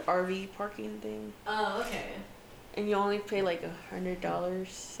like a RV parking thing. Oh, okay. And you only pay like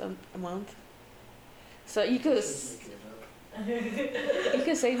 $100 a month. So you could save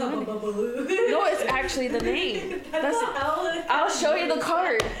money. No, it's actually the name. I'll show you the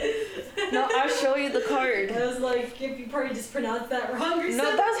card. No, I'll show you the card. I was like, if you probably just pronounced that wrong or something.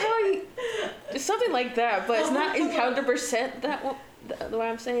 No, that's how it's something like that, but it's not 100% that one, the way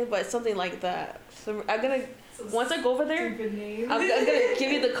I'm saying, but it's something like that. So I'm gonna, once I go over there, I'm gonna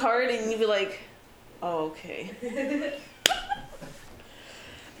give you the card and you'll be like, oh, okay.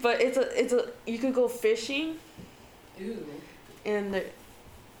 But it's a you could go fishing. Ooh. And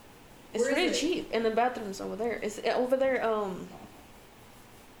it's pretty cheap, and the bathroom's over there. It's over there.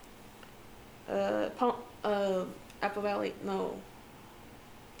 Apple Valley. No.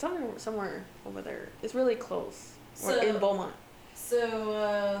 It's somewhere over there. It's really close. Or in Beaumont.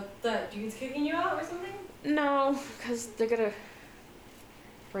 So that dude's kicking you out or something? No, because they're gonna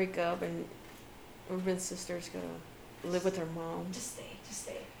break up, and Ruben's sister's gonna live with her mom. Just stay.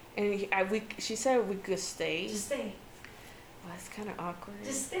 And she said we could stay. Just stay. Well, it's kind of awkward.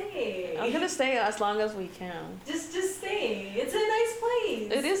 Just stay. I'm gonna stay as long as we can. Just stay. It's a nice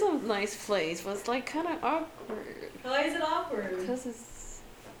place. It is a nice place, but it's like kind of awkward. Why is it awkward? Because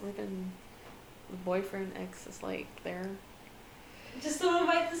the boyfriend ex is like there. Just don't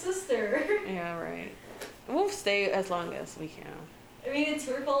invite the sister. Yeah, right. We'll stay as long as we can. I mean, it's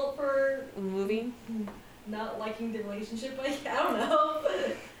her fault for moving. Not liking the relationship. Like, I don't know.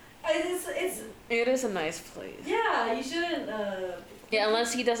 It is a nice place. Yeah, you shouldn't. Yeah,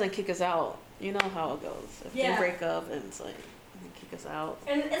 unless he doesn't kick us out. You know how it goes. If they break up and it's like they kick us out.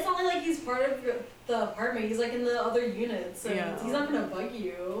 And it's not like he's part of the apartment. He's like in the other unit, so he's not gonna bug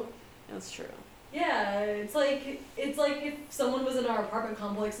you. That's true. Yeah, it's like if someone was in our apartment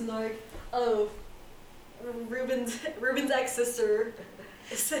complex and they're like, oh, Ruben's ex-sister.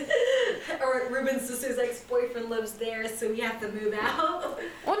 Or Ruben's sister's ex-boyfriend lives there, so we have to move out.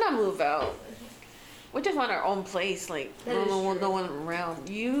 We'll not move out. We just want our own place. Like no one around.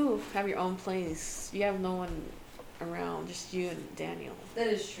 You have your own place. You have no one around. Just you and Daniel. That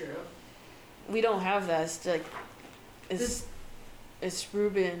is true. We don't have that. It's like it's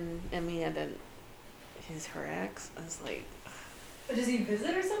Ruben and me, and then her ex. It's like. Does he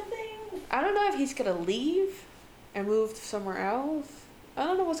visit or something? I don't know if he's gonna leave and move somewhere else. I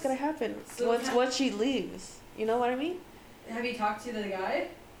don't know what's gonna happen once she leaves. You know what I mean? Have you talked to the guy?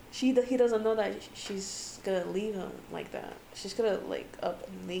 He doesn't know that she's gonna leave him like that. She's gonna like up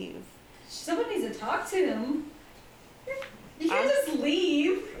and leave. Someone needs to talk to him. You can't just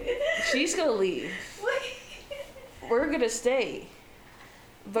leave. She's gonna leave. What? We're gonna stay.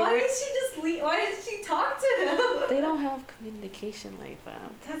 But why did she just leave? Why did she talk to him? They don't have communication like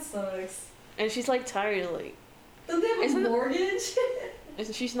that. That sucks. And she's like tired, like. Don't they have a mortgage?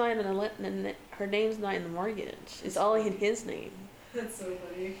 She's not in her name's not in the mortgage. It's all in his name. That's so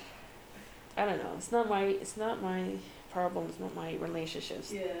funny. I don't know. It's not my problem. It's not my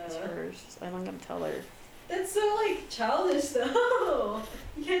relationships. Yeah. It's hers. I'm not gonna tell her. That's so like childish though.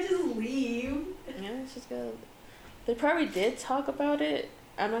 You can't just leave. Yeah, she's good. They probably did talk about it.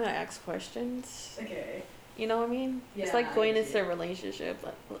 I'm not gonna ask questions. Okay. You know what I mean? Yeah, it's like going into a relationship,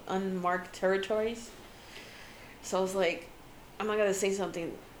 like unmarked territories. So I was like, I'm not gonna say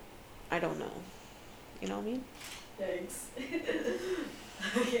something I don't know. You know what I mean? Thanks.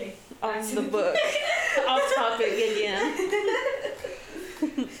 Okay. Off the book. Off topic again.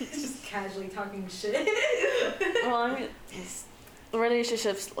 Just casually talking shit. Well, I mean,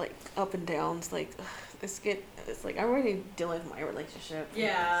 relationships like up and downs. Like it's like I'm already dealing with my relationship.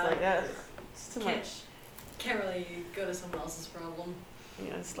 Yeah. It's like it's too much. Can't really go to someone else's problem.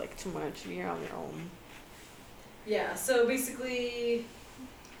 Yeah, it's like too much. You're on your own. Yeah. So basically,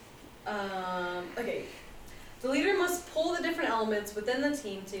 okay. The leader must pull the different elements within the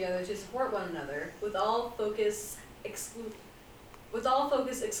team together to support one another, with all focus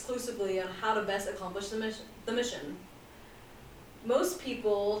exclusively on how to best accomplish the mission. Most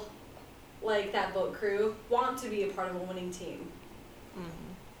people, like that boat crew, want to be a part of a winning team.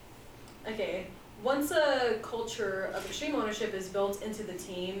 Mm-hmm. Okay, once a culture of extreme ownership is built into the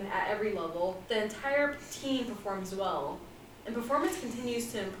team at every level, the entire team performs well, and performance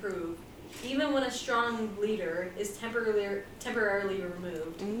continues to improve, even when a strong leader is temporarily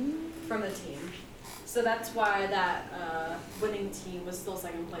removed from the team. So that's why that winning team was still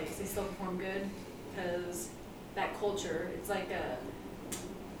second place. They still performed good because that culture, it's like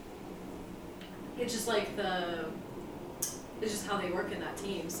it's just like it's just how they work in that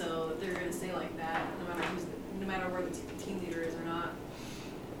team. So they're gonna stay like that no matter where the team leader is or not.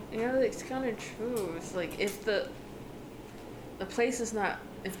 Yeah, it's kind of true. It's like if the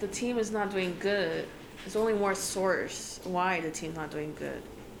team is not doing good, there's only more source why the team's not doing good.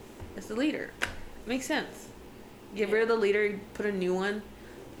 It's the leader. Makes sense. Get rid of the leader, put a new one.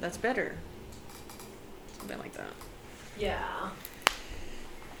 That's better. Something like that. Yeah.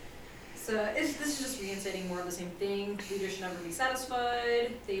 So this is just reinstating more of the same thing. Leaders should never be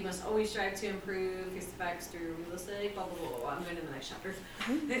satisfied. They must always strive to improve, face the facts through realistic, blah, blah, blah, blah. I'm going to the next chapter.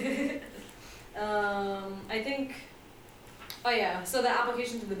 I think... Oh yeah, so the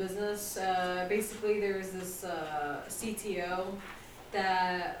application to the business, basically there was this CTO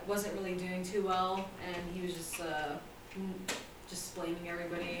that wasn't really doing too well, and he was just blaming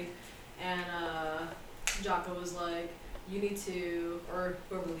everybody, and Jocko was like, you need to, or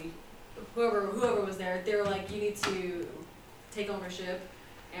whoever was there, they were like, you need to take ownership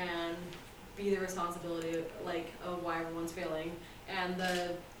and be the responsibility of why everyone's failing, and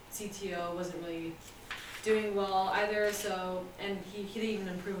the CTO wasn't really doing well either, so, and he didn't even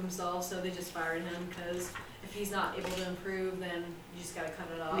improve himself, so they just fired him, because if he's not able to improve, then you just gotta cut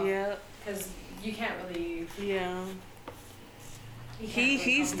it off. Yeah. Because you can't really... Yeah.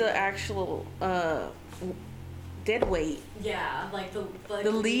 He's the actual dead weight. Yeah, like the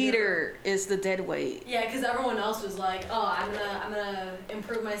leader is the dead weight. Yeah, because everyone else was like, oh, I'm gonna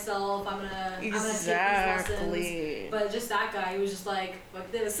improve myself. I'm gonna take these lessons. But just that guy, he was just like,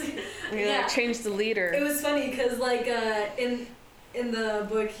 fuck this. Yeah, change the leader. It was funny because in the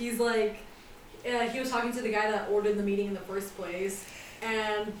book, he's like, he was talking to the guy that ordered the meeting in the first place,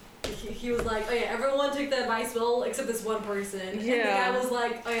 and he was like, oh yeah, everyone took the advice well except this one person. Yeah. And the guy was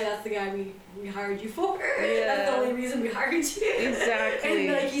like, oh yeah, that's the guy we hired you for. Yeah. That's the only reason we hired you. Exactly.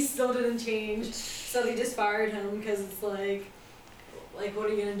 And he still didn't change. So they just fired him because it's like what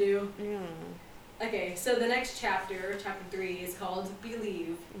are you gonna do? Yeah. Okay, so the next chapter 3, is called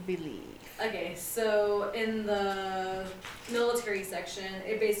Believe. Believe. Okay, so in the military section,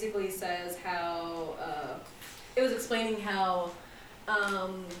 it basically says how, it was explaining how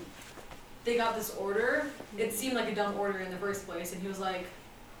they got this order. It seemed like a dumb order in the first place, and he was like,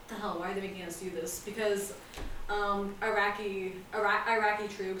 what the hell, why are they making us do this? Because Iraqi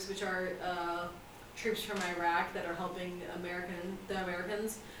troops, which are troops from Iraq that are helping the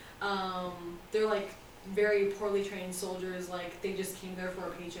Americans, they're like very poorly trained soldiers, like they just came there for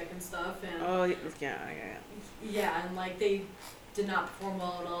a paycheck and stuff, and yeah, and like they did not perform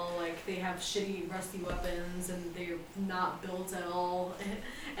well at all. Like they have shitty rusty weapons, and they're not built at all,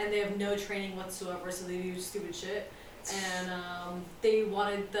 and they have no training whatsoever, so they do stupid shit. And they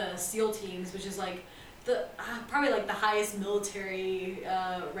wanted the SEAL teams, which is like the probably like the highest military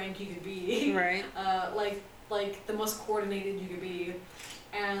rank you could be, right? Like the most coordinated you could be,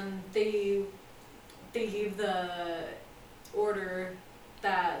 and they gave the order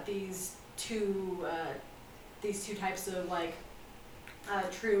that these two types of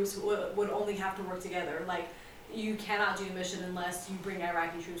troops would only have to work together. Like you cannot do a mission unless you bring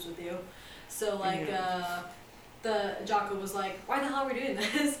Iraqi troops with you. So the Jocko was like, why the hell are we doing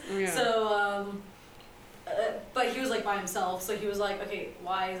this? Yeah. So but he was like by himself, so he was like, okay,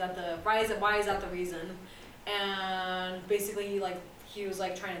 why is that the reason? And basically he was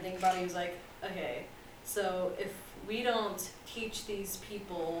like trying to think about it. He was like, okay, so if we don't teach these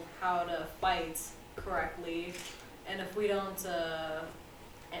people how to fight correctly, and if we don't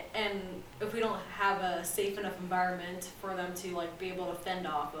have a safe enough environment for them to be able to fend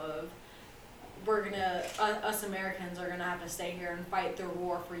off of, us Americans are gonna have to stay here and fight their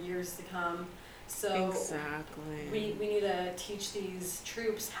war for years to come. So exactly. we need to teach these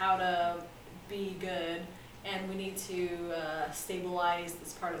troops how to be good, and we need to stabilize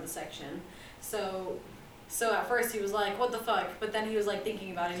this part of the section. So at first he was like, "What the fuck?" But then he was like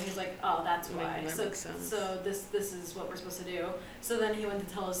thinking about it, and he was like, "Oh, that's why." That makes sense. So this is what we're supposed to do. So then he went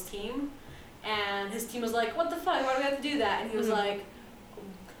to tell his team, and his team was like, "What the fuck? Why do we have to do that?" And he was like,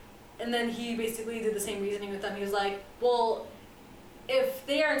 and then he basically did the same reasoning with them. He was like, "Well, if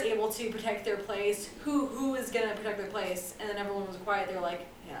they aren't able to protect their place, who is gonna protect their place?" And then everyone was quiet. They were like,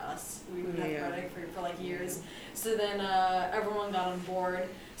 "Yeah, us. We've been protecting for like years." So then everyone got on board.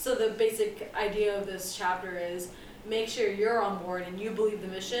 So the basic idea of this chapter is make sure you're on board and you believe the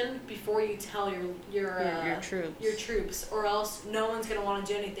mission before you tell your troops, or else no one's gonna want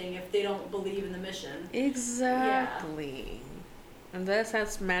to do anything if they don't believe in the mission. Exactly. Yeah. And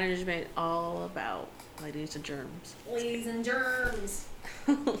that's management all about, ladies and germs. Ladies and germs.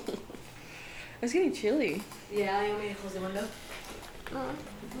 It's getting chilly. Yeah, you want me to close the window? No,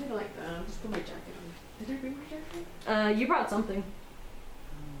 I like that. I'll just put my jacket on. Did I bring my jacket? You brought something.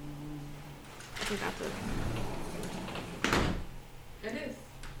 I forgot to. It is.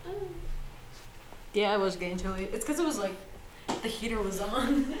 Yeah, it was getting chilly. It's because it was like the heater was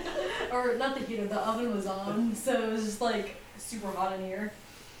on, or not the heater, the oven was on, so it was just like super hot in here.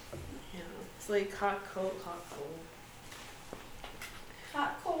 Yeah, it's like hot, cold, hot, cold.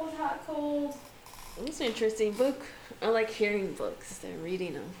 Hot, cold, hot, cold. It's an interesting book. I like hearing books than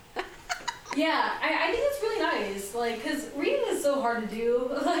reading them. Yeah, I think it's really nice, like, because reading is so hard to do.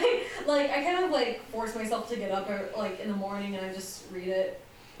 like I kind of like force myself to get up like in the morning and I just read it.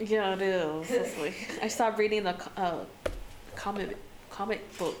 Yeah, it is. It's like, I stopped reading the comic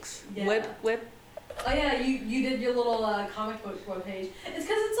books. Yeah. Web. Oh yeah, you did your little comic book webpage. It's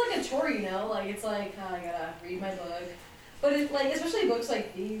because it's like a chore, you know. Like it's like I gotta read my book, but it, like especially books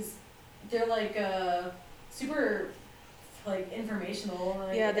like these, they're like super like informational.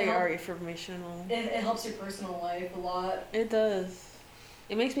 Like, yeah, they are informational. It helps your personal life a lot. It does.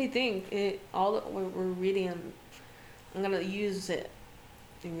 It makes me think. All that we're reading, I'm gonna use it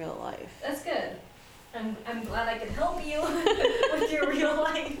in real life. That's good. I'm glad I can help you with your real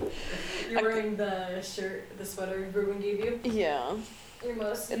life. You're wearing the shirt, the sweater Ruben gave you. Yeah. Your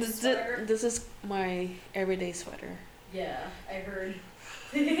most sweater. This is my everyday sweater. Yeah, I heard.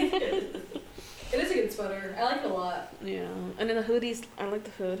 It is a good sweater. I like it a lot. Yeah, and then the hoodies. I like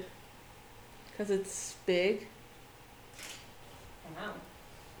the hood because it's big. Wow.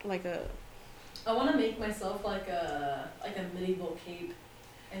 Like a. I want to make myself like a medieval cape,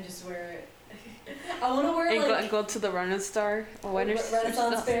 and just wear it. I want to wear and go to the Renaissance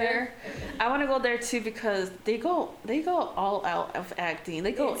Fair. I want to go there too because they go all out of acting.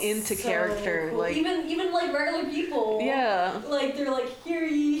 They go into so character, cool. like even like regular people. Yeah. Like they're like, hear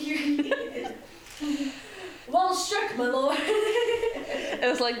ye. Well struck, my lord. It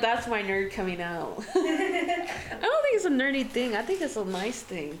was like that's my nerd coming out. I don't think it's a nerdy thing. I think it's a nice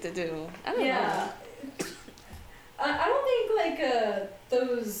thing to do. I don't know. I don't think like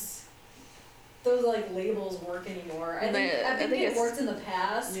those like labels work anymore. I think it worked in the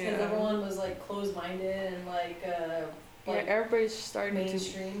past because everyone was like closed-minded and like everybody's starting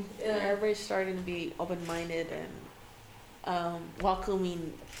mainstream. Everybody's starting to be open-minded and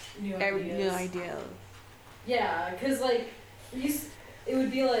welcoming new ideas. Yeah, because like it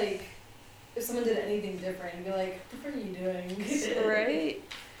would be like if someone did anything different, you'd be like, "What are you doing?" Right.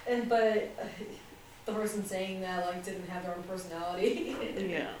 But the person saying that like didn't have their own personality.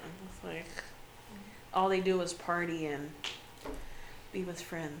 Yeah, it's like all they do is party and be with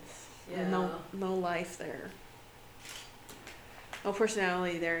friends. Yeah. No life there. No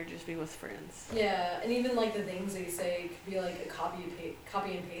personality there, just be with friends. Yeah, and even like the things they say could be like a copy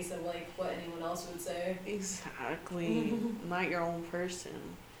and paste of like what anyone else would say. Exactly. Not your own person.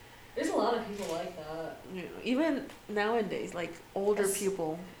 There's a lot of people like that. Yeah. Even nowadays, like older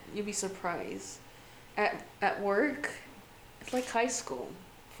people, you'd be surprised. At work, it's like high school,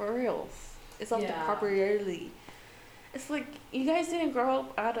 for real. It's off the popularity. It's like you guys didn't grow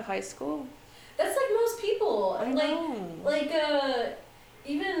up out of high school. That's like most people. I know. Like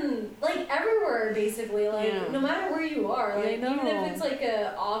even like everywhere basically. Like no matter where you are. Like even if it's like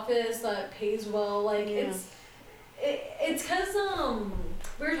a office that pays well. Like it's because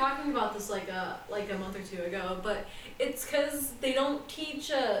we were talking about this like a month or two ago, but it's because they don't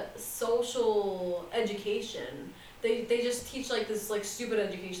teach social education. They just teach like this like stupid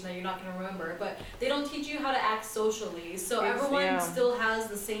education that you're not gonna remember, but they don't teach you how to act socially. So everyone still has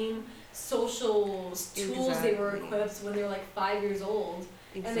the same social tools they were equipped when they were like 5 years old,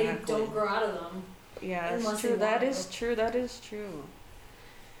 and they don't grow out of them. Yeah, it's true. That is true.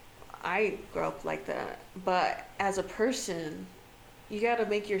 I grew up like that. But as a person, you gotta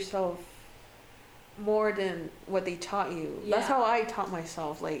make yourself more than what they taught you. Yeah. That's how I taught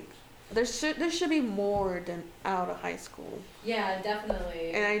myself. Like, there should be more than out of high school. Yeah,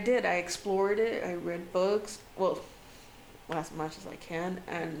 definitely. And I did. I explored it. I read books. Well, as much as I can,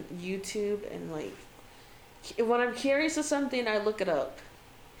 and YouTube, and like, when I'm curious of something, I look it up.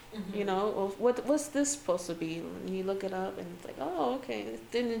 Mm-hmm. You know, well, what's this supposed to be? And you look it up, and it's like, oh, okay.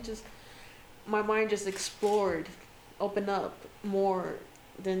 Then it just, my mind just explored, opened up more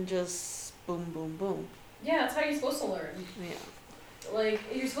than just boom, boom, boom. Yeah, that's how you're supposed to learn. Yeah. Like,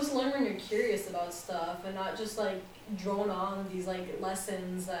 you're supposed to learn when you're curious about stuff and not just, like, drone on these, like,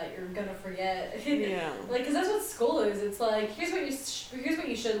 lessons that you're gonna forget. Yeah. Like, because that's what school is. It's like, here's what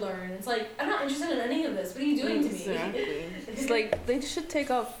you should learn. It's like, I'm not interested in any of this. What are you doing to me? Exactly. It's like, they should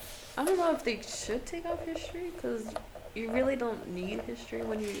take off, I don't know if they should take off history, because you really don't need history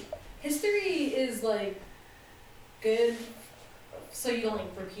when you... History is, like, good so you don't,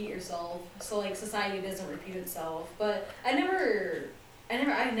 like, repeat yourself. So, like, society doesn't repeat itself. But I never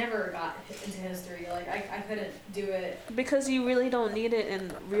got into history. Like, I couldn't do it. Because you really don't need it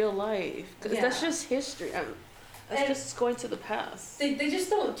in real life. Because that's just history. That's just going to the past. They just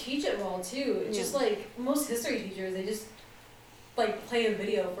don't teach it well, too. It's just, like, most history teachers, they just, like, play a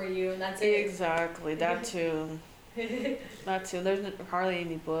video for you, and that's it. Exactly. That, too. That, too. There's hardly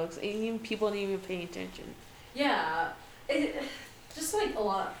any books. Even people don't even pay attention. Yeah. Just, like, a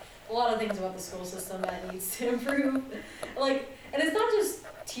lot of things about the school system that needs to improve. Like, and it's not just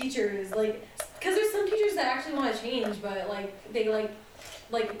teachers, like, because there's some teachers that actually want to change, but, like, they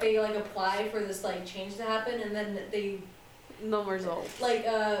apply for this, like, change to happen, and then they... No results. Like,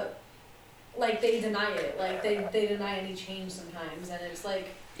 they deny it. Like, they deny any change sometimes, and it's like...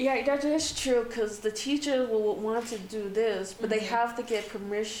 Yeah, that is true, because the teacher will want to do this, but they have to get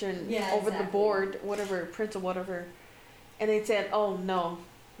permission over the board, whatever, principal, whatever. And they said, oh,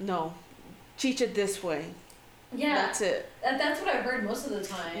 no, teach it this way. Yeah. That's it. That's what I've heard most of the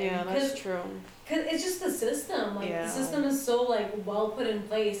time. Yeah, that's true. Because it's just the system. Like, the system is so, like, well put in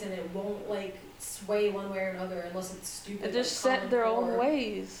place, and it won't, like, sway one way or another unless it's stupid. They just set their own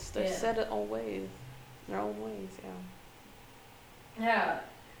ways. They're set it own ways. Their own ways, yeah. Yeah.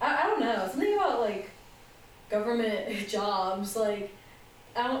 I don't know. Something about, like, government jobs, like,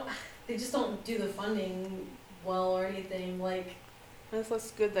 they just don't do the funding well or anything. Like,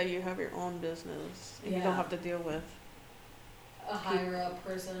 that's good that you have your own business and you don't have to deal with a higher up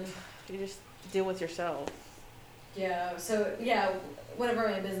person. You just deal with yourself. Yeah. So yeah, whenever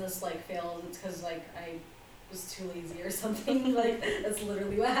my business like fails, it's because like I was too lazy or something. Like, that's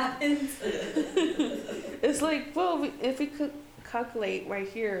literally what happens. It's like, well, if we could calculate right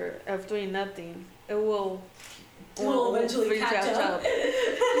here of doing nothing, it will eventually catch up.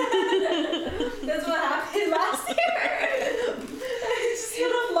 That's what happened last year. I just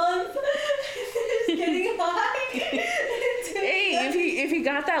spent a month just getting high. Hey, if you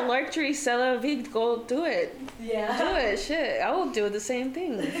got that luxury CeraVe, go do it. Yeah. Do it. Shit, I will do the same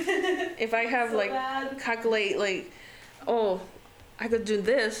thing. If I have calculate like, oh, I could do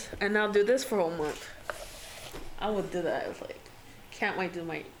this and I'll do this for a whole month. I would do that. It's like, can't wait to do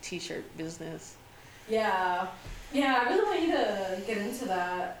my t-shirt business. Yeah. Yeah, I really want you to get into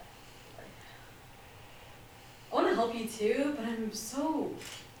that. I want to help you too, but I'm so...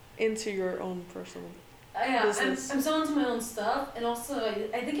 Into your own personal business. I'm so into my own stuff, and also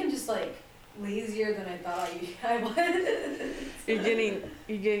I think I'm just like lazier than I thought I was.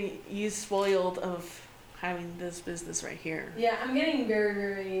 You're getting spoiled of having this business right here. Yeah, I'm getting very,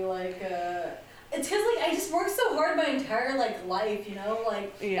 very like it's because like I just worked so hard my entire like life, you know,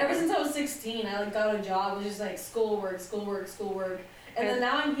 like ever since I was 16, I like got a job. It was just like schoolwork, and then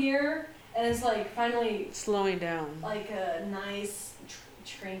now I'm here, and it's like finally slowing down, like a nice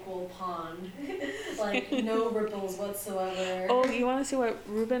tranquil pond, like no ripples whatsoever. Oh, you want to see what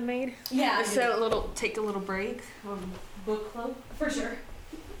Ruben made? Yeah. Take a little break from book club for sure.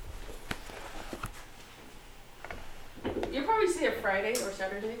 You'll probably see it Friday or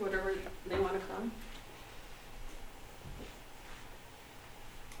Saturday, whatever they want to come.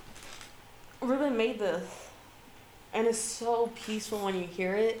 Ruben made this, and it's so peaceful when you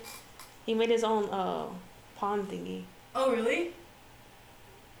hear it. He made his own pond thingy. Oh, really?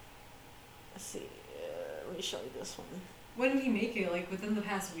 Let's see. Let me show you this one. When did he make it? Like within the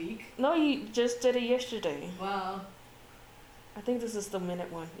past week? No, he just did it yesterday. Wow. I think this is the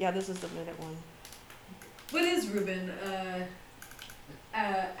minute one. Yeah, this is the minute one. What is Ruben?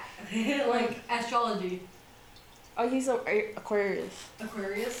 Like astrology. Oh, he's an Aquarius.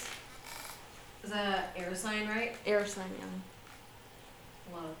 Aquarius? Is that air sign, right? Air sign, yeah.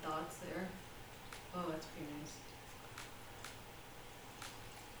 A lot of thoughts there. Oh, that's pretty nice.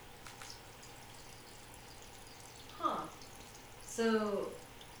 Huh. So,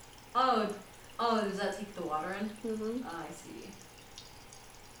 does that take the water in? Mm-hmm. Oh, I see.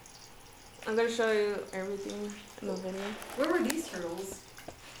 I'm gonna show you everything in the video. Where were these turtles?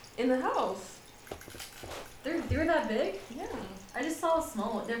 In the house. They were that big? Yeah. I just saw a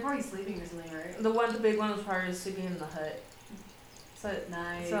small one. They're probably sleeping or something, right? The big one was probably sleeping in the hut. So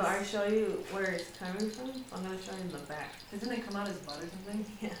Nice. So I show you where it's coming from. I'm gonna show you in the back. Doesn't it come out as butt or something?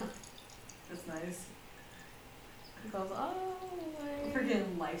 Yeah. That's nice. It goes all the way.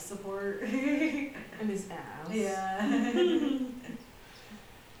 Freaking life support. And his ass. Yeah.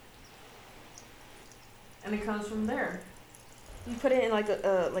 And it comes from there. You put it in like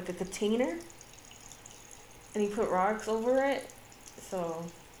a container, and you put rocks over it, so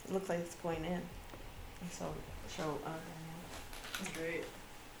it looks like it's going in. And so show That's great.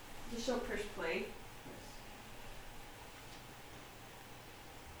 just show Prish play.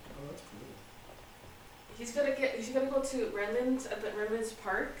 Oh, that's cool. He's gonna go to Redlands at the Redlands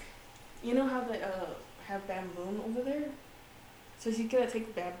Park. You know how they have bamboo over there? So he's gonna take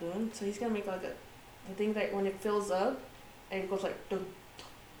the bamboo, so he's gonna make like the thing that when it fills up, and it goes like dun.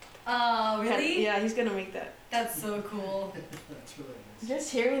 Oh, really? Yeah, he's gonna make that. That's so cool. That's really nice.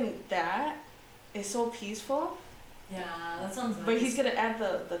 Just hearing that is so peaceful. Yeah, that sounds nice. But he's gonna add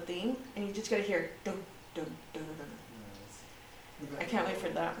the thing, and you just gotta hear dun dun dun dun. Nice. I can't wait for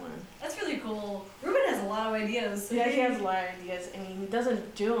that one. That's really cool. Ruben has a lot of ideas. Yeah, he has a lot of ideas, and he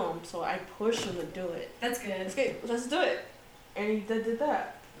doesn't do them, so I push him to do it. That's good. It's good. Let's do it. And he did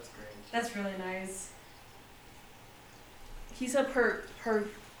that. That's great. That's really nice. He's a A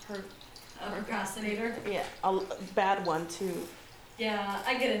procrastinator. yeah, a bad one too. Yeah,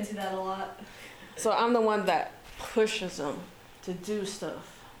 I get into that a lot. So I'm the one that pushes him to do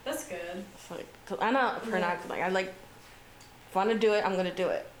stuff. That's good. It's like, cause I'm not like I like. If I want to do it, I'm gonna do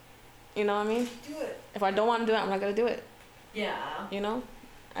it. You know what I mean? Do it. If I don't want to do it, I'm not gonna do it. Yeah. You know?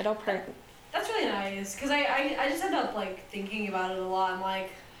 I don't pray. That's really nice, because I just end up, like, thinking about it a lot. I'm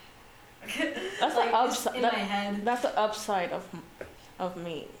like... That's like, the upside. in my head. That's the upside of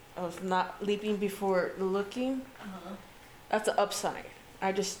me. Of not leaping before looking. Uh-huh. That's the upside.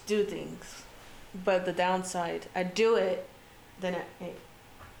 I just do things. But the downside, I do it, then it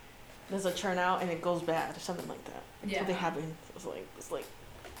there's a churn out and it goes bad or something like that. Yeah. Something happens. It's like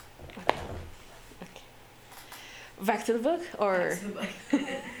okay. Back to the book or Back to the book.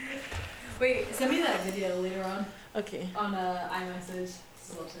 Wait, send me that video later on. okay. On iMessage. This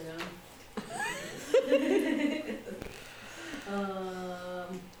is upside down.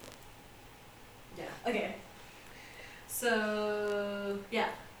 Yeah, okay. So, yeah.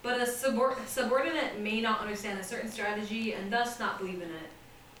 But a subordinate may not understand a certain strategy and thus not believe in it.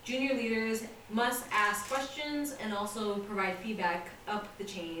 Junior leaders must ask questions and also provide feedback up the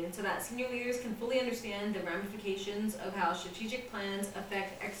chain so that senior leaders can fully understand the ramifications of how strategic plans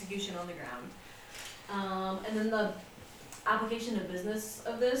affect execution on the ground. And then the application to business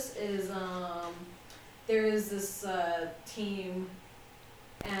of this is there is this team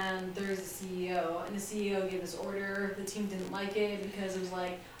and there's a CEO, and the CEO gave this order. The team didn't like it because it was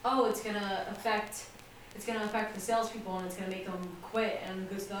like, oh, it's gonna affect the salespeople and it's gonna make them quit and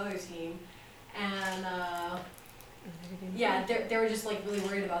go to the other team. And yeah, they were just like really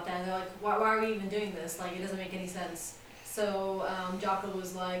worried about that. And they're like, why are we even doing this? Like, it doesn't make any sense. So Jocko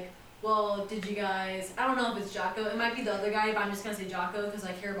was like, well, did you guys? I don't know if it's Jocko. It might be the other guy, but I'm just gonna say Jocko because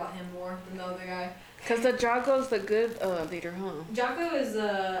I care about him more than the other guy. Because the Jocko's the good leader, huh? Jocko is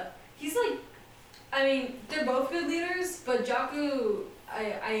he's like, I mean, they're both good leaders, but Jocko,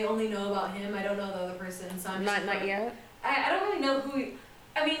 I only know about him. I don't know the other person, so I'm just Not yet. I don't really know who.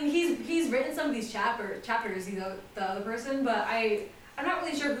 I mean, he's written some of these chapters. He's the other person, but I'm not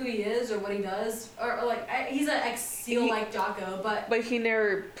really sure who he is or what he does, or like he's an ex-SEAL like Jocko, but he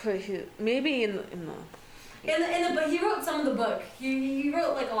never put his maybe in the. but he wrote some of the book. He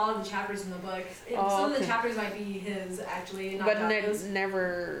wrote like a lot of the chapters in the book. Some of the chapters might be his actually, not Jocko's.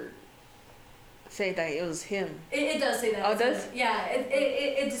 Never say that it was him. It does say that. Oh, it does? Yeah,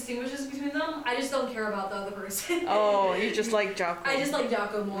 it distinguishes between them. I just don't care about the other person. Oh, you just like Jocko. I just like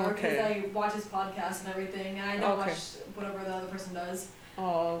Jocko more because Okay. I watch his podcast and everything, and I don't Okay. watch whatever the other person does.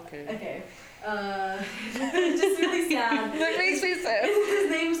 Oh, okay. Okay. Just really sad. That makes me sad. His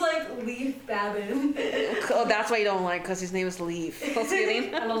name's like Leaf Babin. Oh, that's why you don't like, because his name is Leaf. I was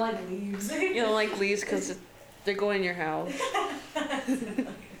kidding. I don't like leaves. You don't like leaves because they go in your house.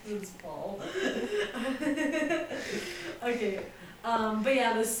 It's fall. Okay. But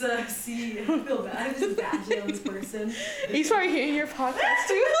yeah, this I feel bad. I'm just bashing on this person. He's probably hearing your podcast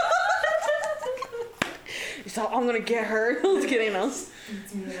too. He's like, I'm gonna get her. I was kidding us.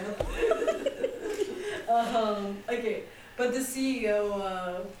 Okay, but the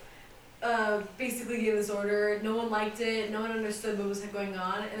CEO basically gave this order. No one liked it. No one understood what was going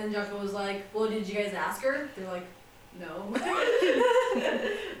on. And then Jocko was like, "Well, did you guys ask her?" They're like, "No."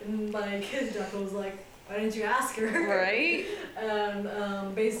 And like Jocko was like, "Why didn't you ask her?" Right?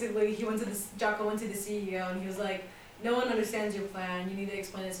 And basically, Jocko went to the CEO and he was like, "No one understands your plan. You need to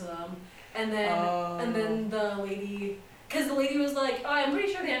explain it to them." And then the lady, because the lady was like, "Oh, I'm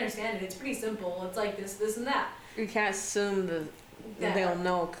pretty sure they understand it. It's pretty simple. It's like this, this, and that." You can't assume they'll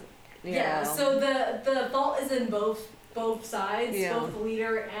know. Yeah. So the fault is in both sides, Yeah. both the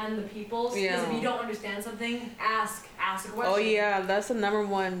leader and the people. Because if you don't understand something, ask a question. Oh yeah, that's the number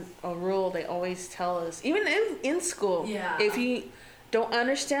one rule they always tell us. Even in school. Yeah. If you don't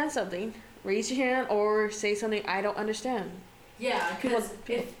understand something, raise your hand or say something I don't understand. Yeah, because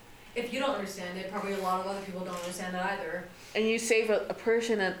if you don't understand it, probably a lot of other people don't understand it either. And you save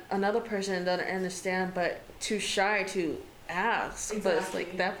another person doesn't understand, but too shy to ask. Exactly. But it's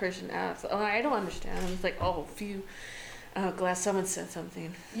like that person asks, "Oh, I don't understand." And it's like, "Oh, phew, glad someone said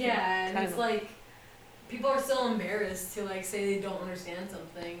something." Yeah, and Kind it's of. like people are so embarrassed to like say they don't understand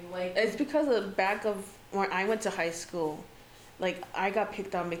something. Like It's because of the back of when I went to high school. Like I got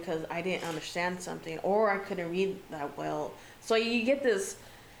picked on because I didn't understand something or I couldn't read that well. So you get this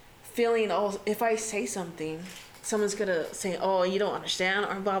feeling, oh, if I say something, someone's gonna say, "Oh, you don't understand,"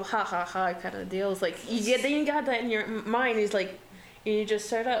 or blah, ha ha ha kind of deal. It's like you got that in your mind. It's like you just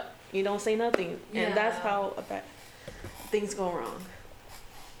shut up. You don't say nothing, and that's how things go wrong.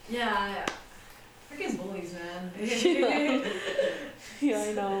 yeah, freaking bullies, man. Yeah,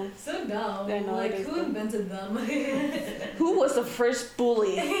 I know. So dumb. I know, Like it is who dumb. invented them? Who was the first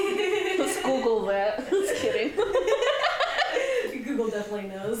bully? Let's Google that. Just kidding. Google definitely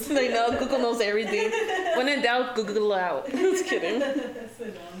knows. I know Google knows everything. When in doubt, Google out. Just kidding. So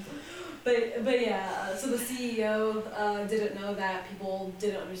dumb. But yeah, so the CEO didn't know that people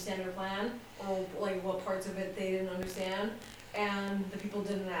didn't understand her plan or like what parts of it they didn't understand, and the people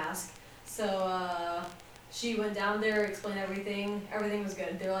didn't ask. So she went down there, explained everything. Everything was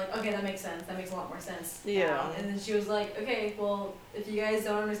good. They were like, "Okay, that makes sense. That makes a lot more sense." Yeah. And then she was like, "Okay, well, if you guys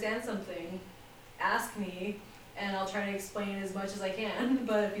don't understand something, ask me, and I'll try to explain as much as I can.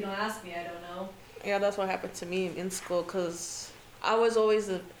 But if you don't ask me, I don't know." Yeah, that's what happened to me in school because I was always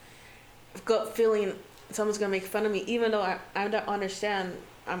a gut feeling someone's gonna make fun of me, even though I don't understand.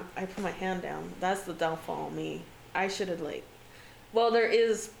 I put my hand down. That's the downfall on me. I should have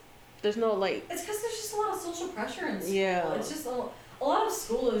there's no like. It's because there's just a lot of social pressure in school. Yeah. It's just a lot of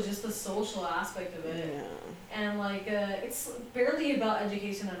school is just the social aspect of it, Yeah. and like it's barely about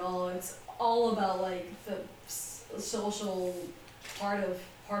education at all. It's all about like the social part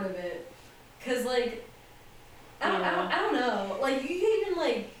of it, cause like I don't know, like you can even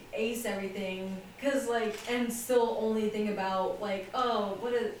like ace everything, cause like and still only think about like, oh,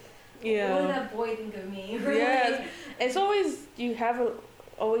 what did that boy think of me? Or, Yeah. like, It's always you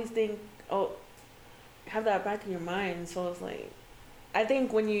always think, oh, have that back in your mind. So it's like, I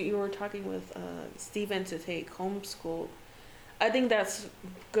think when you were talking with Steven to take homeschool, I think that's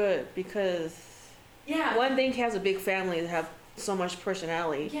good because yeah. one thing he has a big family that have so much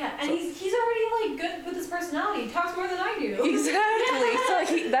personality. Yeah, and So- he's already like good with his personality. He talks more than I do.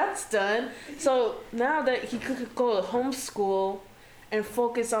 Exactly. So that's done. So now that he could go to homeschool and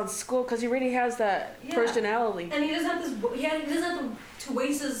focus on school because he already has that Yeah. personality. And he doesn't have he doesn't have to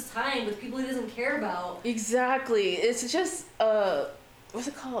waste his time with people he doesn't care about. Exactly. It's just what's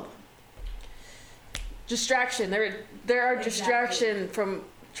it called? Distraction. There are distraction from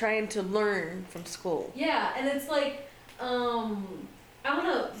trying to learn from school. Yeah, and it's like I don't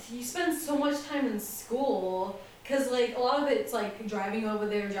know. You spend so much time in school because like a lot of it's like driving over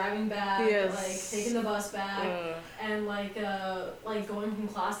there, driving back, Yes. like taking the bus back, and like going from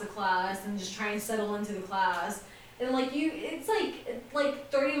class to class and just trying to settle into the class. And like it's like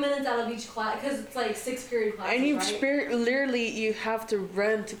 30 minutes out of each class because it's like 6 period classes, And you right? literally you have to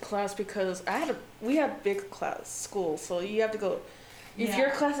run to class because we had big class school, so you have to go. If Yeah. your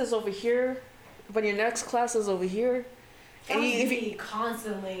class is over here, but your next class is over here, and you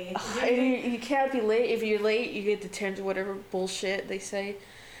constantly. and you can't be late. If you're late, you get detention, whatever bullshit they say.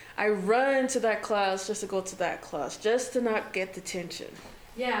 I run to that class just to go to that class, just to not get detention.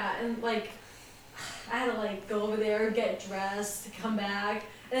 Yeah, and like I had to like go over there, get dressed, come back,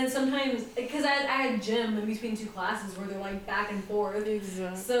 and then sometimes because I had gym in between 2 classes where they're like back and forth.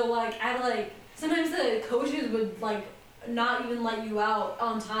 Exactly. So like I had to like sometimes the coaches would like not even let you out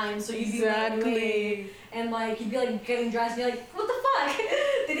on time, so you'd be like late, and like you'd be like getting dressed and be like, what the fuck?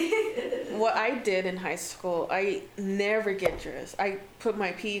 Did he? What I did in high school, I never get dressed. I put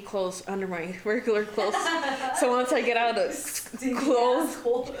my PE clothes under my regular clothes. So once I get out of clothes,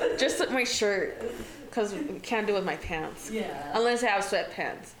 just my shirt, because we can't do it with my pants. Yeah. Unless I have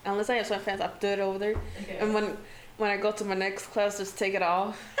sweatpants. Unless I have sweatpants, I'll do it over there. Okay. And when I go to my next class, just take it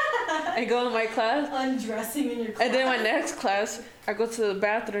off. I go to my class. Undressing in your class. And then my next class, I go to the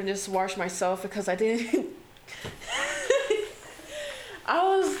bathroom and just wash myself because I didn't. I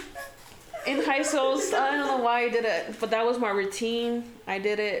was in high school. So I don't know why I did it, but that was my routine. I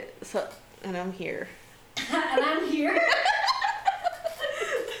did it, so, and I'm here. And I'm here.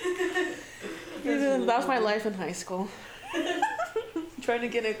 That's my life in high school. Trying to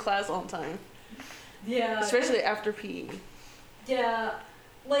get in class on time. Yeah. Especially after PE. Yeah.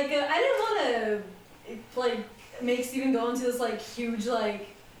 Like, I didn't want to, like, make Steven go into this, like, huge, like,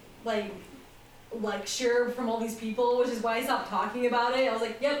 lecture from all these people, which is why I stopped talking about it. I was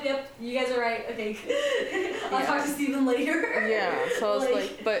like, yep, you guys are right. Okay. I'll talk to Steven later. Yeah, so it's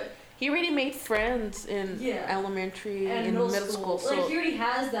like, but he already made friends in elementary and middle school. So like, he already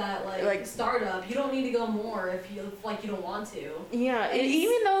has that, like startup. You don't need to go more if you don't want to. Yeah, and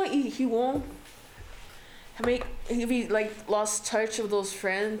even though he won't if he like lost touch of those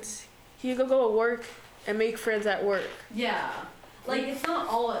friends, he could go to work and make friends at work. Yeah, like it's not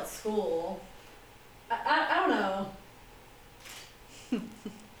all at school. I don't know.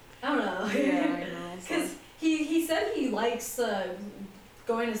 I don't know. Yeah, I know. Because he said he likes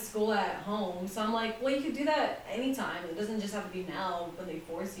going to school at home, so I'm like, well, you could do that anytime. It doesn't just have to be now when they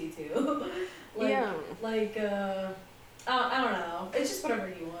force you to. I don't know. It's just whatever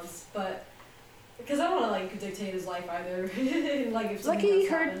he wants, but because I don't want to like dictate his life either. Like if like he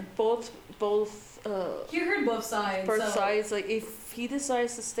heard both. He heard both sides. Both sides. Like if he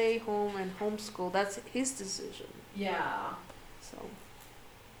decides to stay home and homeschool, that's his decision. Yeah. So.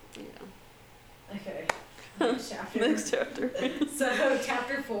 Yeah. Okay. Next chapter. Next chapter. So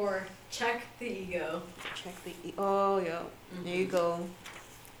chapter 4. Check the ego. Check the oh yeah. Mm-hmm. There you go.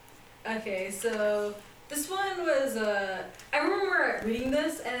 Okay, so this one was I remember reading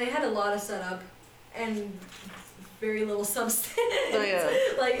this and it had a lot of setup and very little substance. Oh yeah.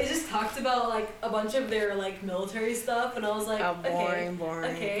 Like it just talked about like a bunch of their like military stuff and I was like, boring.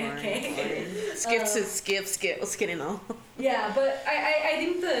 Okay. Skip. Let's get in all. Yeah, but I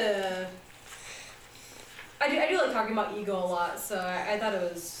think I do like talking about ego a lot, so I thought it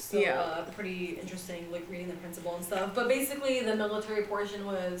was still pretty interesting, like reading the principle and stuff. But basically, the military portion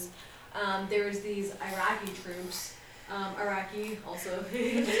was there was these Iraqi troops, Iraqi also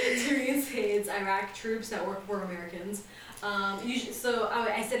Syrian states, Iraq troops that were Americans. Usually, so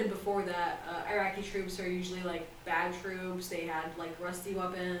I said it before that Iraqi troops are usually like bad troops. They had like rusty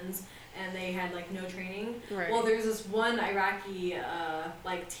weapons and they had like no training. Right. Well, there's this one Iraqi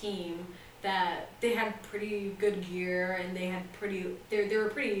like team that they had pretty good gear and they had they were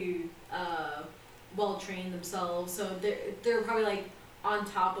pretty well trained themselves, so they're probably like on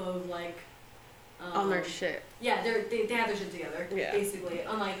top of like on their shit. Yeah, they had their shit together. Yeah. Basically,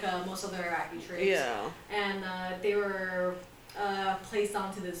 unlike most other Iraqi troops. Yeah. And they were placed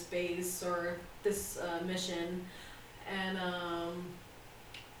onto this base or this mission, and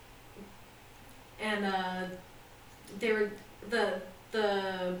they were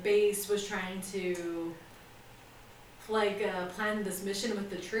the base was trying to like plan this mission with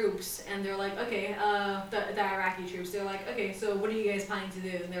the troops, and they're like, okay, the Iraqi troops, they're like, okay, so what are you guys planning to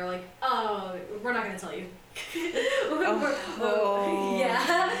do? And they're like, oh, we're not gonna tell you.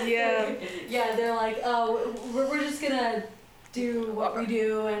 Yeah, they're like, oh, we're just gonna do what we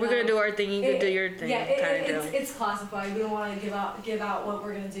do, and we're gonna do our thing. You can do your thing. Yeah, it's classified. We don't want to give out what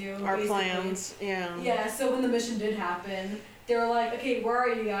we're gonna do. Our basically. plans. Yeah. Yeah. So when the mission did happen, they were like, okay, where are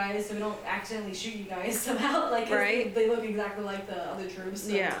you guys? So we don't accidentally shoot you guys somehow. Like, right. They look exactly like the other troops.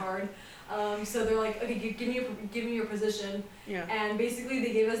 So it's hard. So they're like, okay, give me your position. Yeah. And basically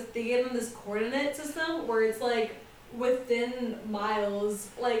they gave them this coordinate system where it's like within miles.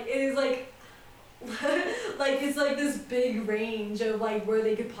 Like it is like. Like it's like this big range of like where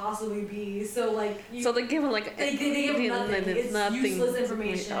they could possibly be. So like. So they give them like. They give them nothing. It's nothing. Useless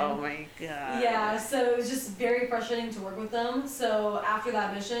information. Oh my god. Yeah. So it was just very frustrating to work with them. So after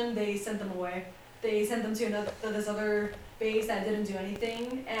that mission, they sent them away. They sent them to this other base that didn't do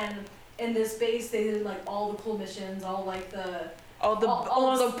anything, and in this base they did like all the cool missions, all like the. All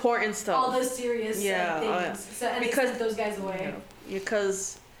the important stuff. All the serious things. So and because they sent those guys away. Yeah,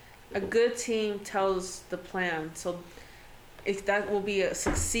 because. A good team tells the plan, so if that will be a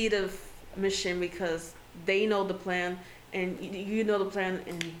succeeding mission because they know the plan, and you know the plan,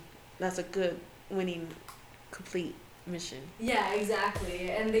 and that's a good winning, complete mission. Yeah, exactly.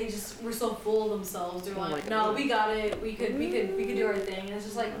 And they just were so full of themselves. They're like, Like, no, we got it. We could do our thing. And it's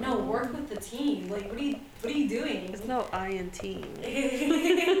just like, no, work with the team. Like, what are you doing? There's no I in team.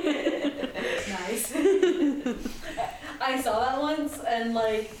 Nice. I saw that once, and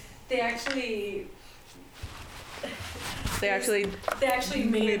like they actually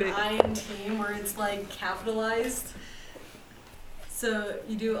made an I in team where it's like capitalized. So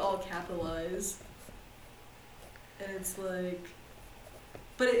you do all capitalized. And it's like,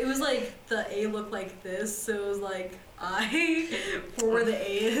 but it was like the A looked like this, so it was like I for where the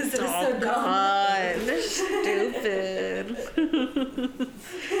A is. And it's so dumb. God, they're stupid.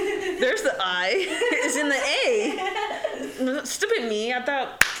 There's the I. It's in the A. Stupid me. I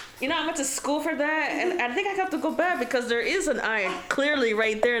thought, I went to school for that, and I think I have to go back because there is an I clearly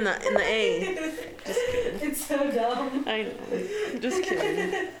right there in the A. Just kidding. It's so dumb. I know. Just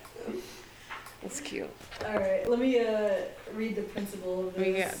kidding. It's cute. All right, let me read the principle of this.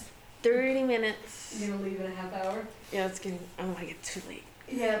 We got 30 minutes. You're gonna leave in a half hour? Yeah, it's getting. I don't want to get too late.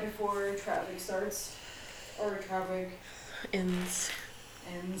 Yeah, before traffic starts. Or traffic Ends.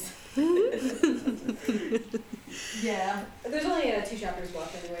 Yeah, there's only 2 chapters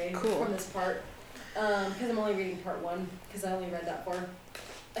left anyway Cool. from this part. Because I'm only reading part 1, because I only read that far.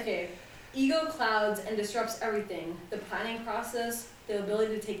 Okay. Ego clouds and disrupts everything. The planning process, the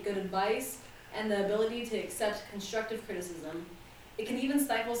ability to take good advice, and the ability to accept constructive criticism. It can even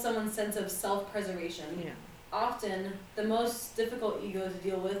stifle someone's sense of self-preservation. Yeah. Often, the most difficult ego to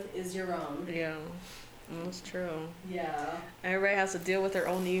deal with is your own. Yeah. That's true. Yeah. Everybody has to deal with their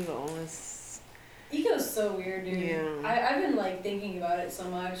own ego. Ego's so weird, dude. Yeah. I've been, like, thinking about it so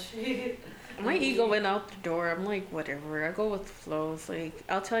much. My ego went out the door. I'm like, whatever. I go with the flow. It's like,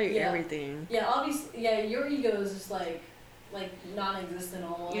 I'll tell you everything. Yeah, obviously, your ego is just, like non-existent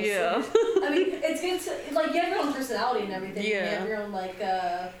almost. Yeah. I mean, it's good to, like, you have your own personality and everything. Yeah. You have your own,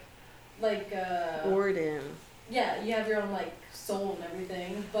 Warden. Yeah, you have your own, like, soul and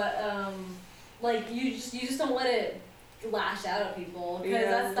everything. But, like, you just don't let it lash out at people.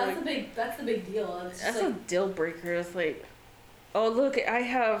 Because that's the big deal. It's just that's a deal breaker. It's like, oh, look, I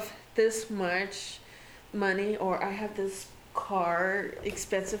have this much money, or I have this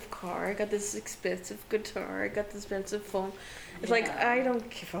expensive car, I got this expensive guitar, I got this expensive phone. It's like, I don't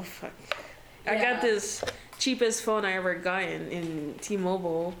give a fuck. I got this cheapest phone I ever got in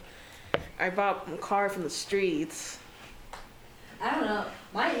T-Mobile. I bought a car from the streets. I don't know.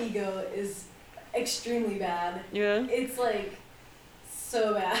 My ego is extremely bad. Yeah? It's like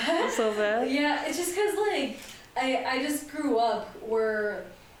so bad. So bad? Yeah, it's just because like I just grew up where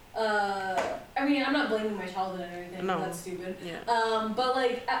I mean, I'm not blaming my childhood and everything. No. That's stupid. Yeah. But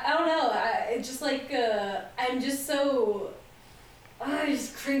like I don't know. It's just like I'm just so. I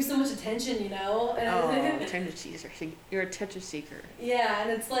just crave so much attention, you know. And attention seeker. You're a attention seeker. Yeah,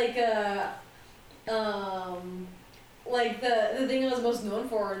 and it's like like the thing I was most known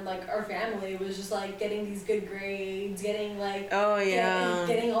for in like our family was just like getting these good grades, getting like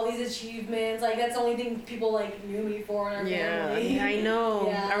getting all these achievements. Like that's the only thing people like knew me for in our family. Yeah, I know.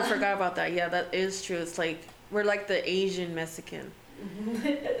 Yeah. I forgot about that. Yeah, that is true. It's like we're like the Asian Mexican.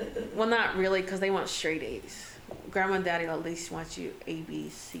 Well, not really, because they want straight A's. Grandma and Daddy at least want you A, B,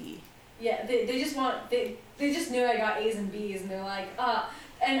 C. Yeah, they just want they just knew I got A's and B's, and they're like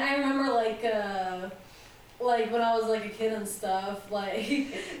and I remember like when I was like a kid and stuff,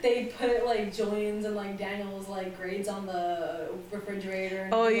 like they put like Julian's and like Daniel's like grades on the refrigerator.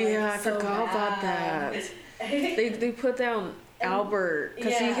 And, I forgot about that. they put down Albert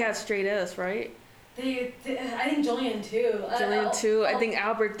because he had straight S, right? I think Julian too. Julian too. I think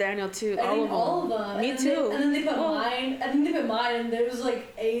Albert, Daniel too. All of them. Me too. And then they put mine. I think they put mine, and there was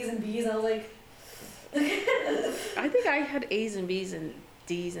like A's and B's, and I was like. I think I had A's and B's and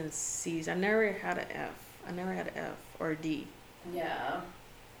D's and C's. I never had an F. I never had an F or a D. Yeah.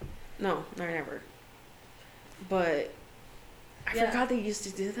 No, never. But I forgot they used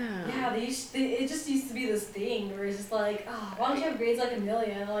to do that. Yeah, it just used to be this thing where it's just like, oh, why don't you have grades like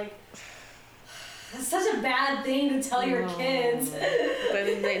 1,000,000? Like, that's such a bad thing to tell your kids. But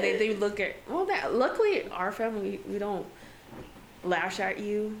they look at, luckily our family, we don't lash at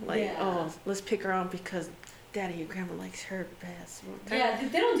you. Like, oh, let's pick her on because Daddy or Grandma likes her best. Yeah,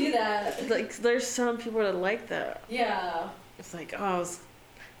 they don't do that. Like, there's some people that like that. Yeah. It's like, oh,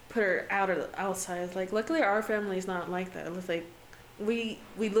 put her out of the outside. It's like, luckily our family's not like that. It was like, I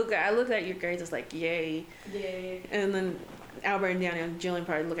looked at your grades, it's like, yay. Yay. And then Albert and Daniel and Jillian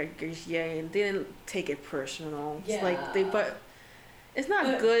probably look at your grades, yay, and they didn't take it personal. Yeah. It's like, It's not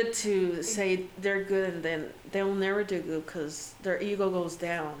But- good to say they're good and then they'll never do good because their ego goes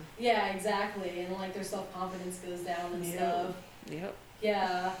down. Yeah, exactly, and like their self-confidence goes down and Yeah. stuff. Yep.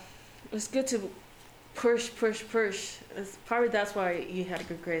 Yeah. It's good to push. It's probably that's why you had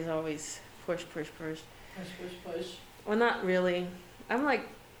good grades always. Push. Push. Well, not really. I'm like,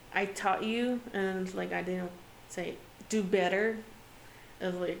 I taught you, and like I didn't say do better. It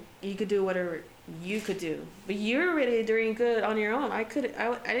was like you could do whatever you could do, but you're already doing good on your own. I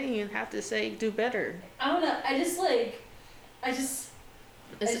didn't even have to say do better. I don't know. I just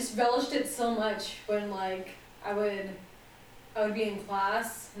relished it so much when like I would be in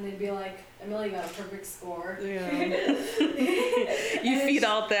class and they'd be like, Emily got a perfect score. Yeah. You You feed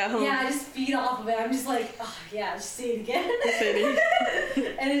off that, huh? Yeah, I just feed off of it. I'm just like, oh yeah, just say it again.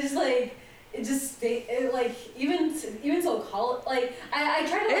 And it's just like, like even so college, like I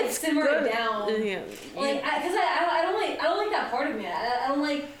try to like It's simmer good. it down. Yeah. Like, cause I don't like that part of me. I don't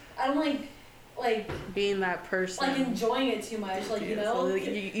like Being that person. like enjoying it too much. Like, you Yeah, know. so, like,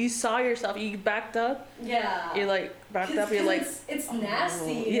 you saw yourself. You backed up. Yeah. You're like backed up. 'Cause You're like, it's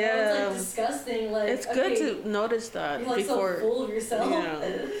nasty. You know? yeah. It's like disgusting. Like it's good okay, to notice that you're like before. so full of yourself.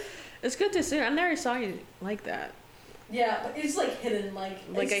 Yeah. It's good to see. I never saw you like that. Yeah, but it's like hidden, like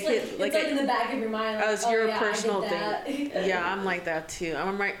Like it's I hid- it's like like I- in the back of your mind. Like, As oh, your yeah, personal I did that. Yeah, I'm like that too.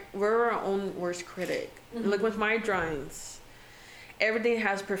 We're our own worst critic. Mhm. Like with my drawings, everything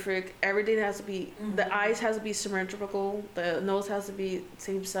has everything has to be, the Mhm. eyes has to be symmetrical, the nose has to be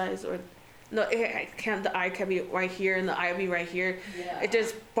same size, or no, the eye can be right here and the eye be right here. Yeah. It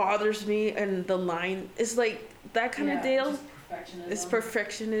just bothers me, and the line is like that kind of deal. Just perfectionism. It's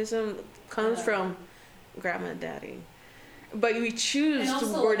perfectionism comes Yeah. from grandma and daddy, but we choose And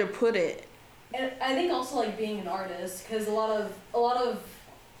also, where to put it. And I think also like being an artist, because a lot of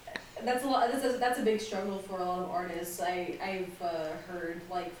that's a big struggle for a lot of artists. I've heard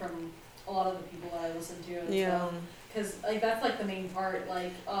like from a lot of the people that I listen to and Yeah. stuff. Because like that's like the main part.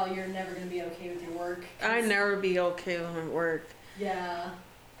 Like, oh, you're never gonna be okay with your work. 'Cause- I never be okay with my work. Yeah.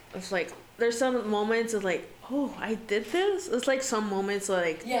 It's like there's some moments of like, oh, I did this. It's like some moments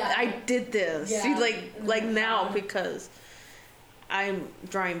like, Yeah. I did this. Yeah. See, like now Yeah. because I'm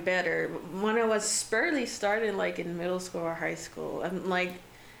drawing better. When I was barely started like in middle school or high school, I'm like,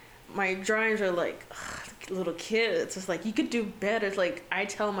 my drawings are like little kids. It's like you could do better. It's like I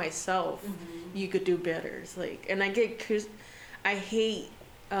tell myself Mhm. you could do better. It's like, and I hate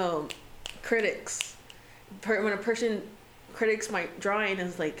critics. When a person critics my drawing,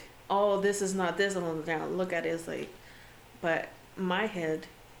 is like, oh, this is not this, and down look at it, it's like, but my head,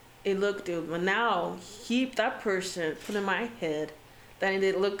 it looked good. But now that person put in my head that it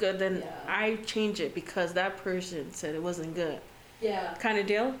didn't look good, then Yeah. I change it because that person said it wasn't good. Yeah. Kind of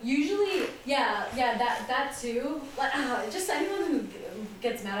deal. Usually, yeah, that too. Like, just anyone who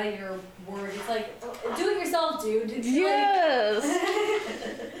gets mad at your work, it's like, do it yourself, dude. It's Yes.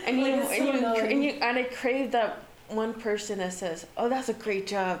 And Like, it's so annoying. and I crave that one person that says, "Oh, that's a great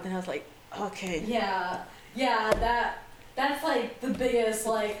job." And I was like, "Okay, yeah, that's like the biggest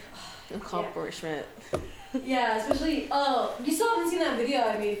like, accomplishment." yeah, especially. Oh, you still haven't seen that video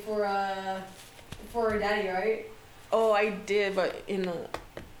I made for Daddy, right? Oh, I did, but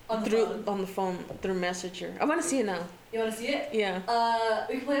On the through phone. on the phone through Messenger. I want to see it now. You want to see it? Yeah.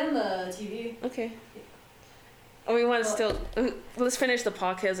 We can play it on the TV. Okay. Oh, we want to Well- still. Let's finish the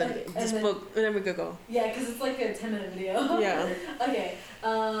podcast and Okay, and this then- book, and then we could go. Yeah, because it's like a 10-minute video. Yeah. Okay.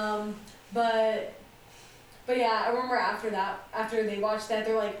 But yeah, I remember after they watched that,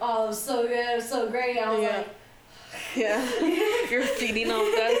 they're like, "Oh, it was so good, it was so great." I was Yeah. like, Yeah. You're feeding off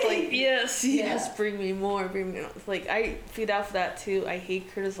that. It's like, yes, Yeah. yes, bring me more, bring me more. It's like, I feed off that too. I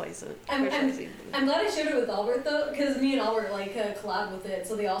hate criticizing. I'm glad I shared it with Albert though, because me and Albert like collab with it,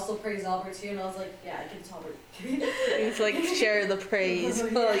 so they also praised Albert too, and I was like, yeah, I give it to Albert. It's like, share the praise. Yeah.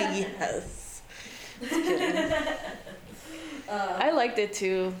 Oh, yes. Just kidding. I liked it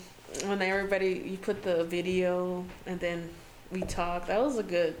too. When you put the video and then we talked. That was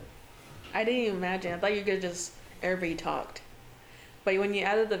I didn't even imagine. I thought you could everybody talked. But when you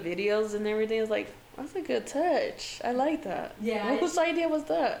added the videos and everything, it's like, that's a good touch. I like that. Yeah. Whose idea was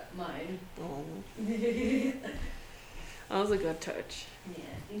that? Mine. Oh, Yeah, that was a good touch.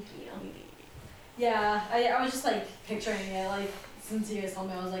 thank you. Yeah, I was just like picturing it, like since you guys told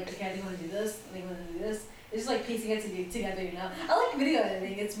me, I was like, okay, I think I want to do this, I think I want to do this. It's just like piecing it together, you know. I like video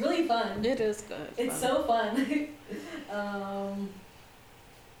editing. It's really fun. It is good. It's so fun.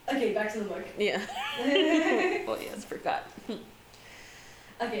 Okay, back to the book. Yeah. Oh, yes, forgot.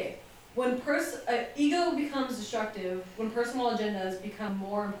 Okay, when ego becomes destructive, when personal agendas become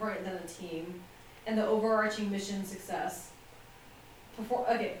more important than a team, and the overarching mission success.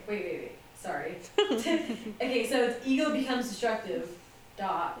 Okay, wait. Sorry. Okay, so it's ego becomes destructive.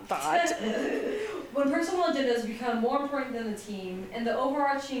 Dot. When personal agendas become more important than the team and the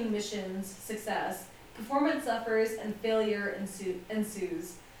overarching mission's success, performance suffers and failure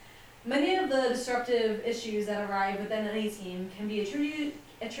ensues. Many of the disruptive issues that arrive within any team can be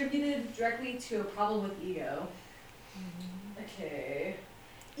attributed directly to a problem with ego. Okay.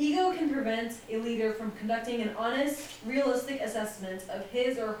 Ego can prevent a leader from conducting an honest, realistic assessment of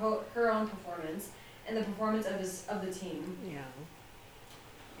his or her own performance and the performance of the team. Yeah.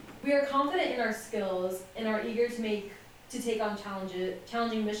 We are confident in our skills and are eager to take on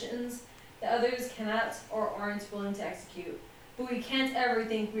challenging missions that others cannot or aren't willing to execute. But we can't ever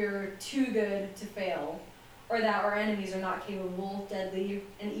think we are too good to fail, or that our enemies are not capable, deadly,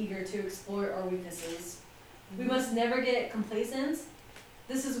 and eager to exploit our weaknesses. We must never get complacent.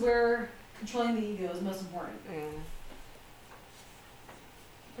 This is where controlling the ego is most important. Yeah.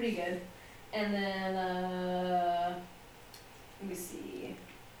 Pretty good. And then, let me see.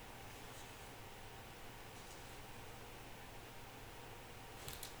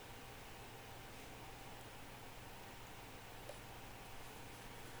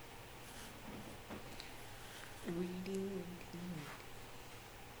 Reading.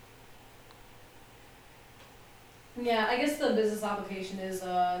 Yeah, I guess the business application is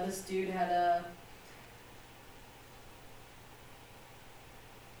this dude had a.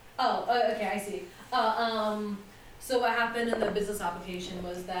 Okay, I see. So what happened in the business application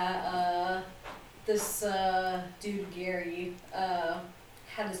was that this dude Gary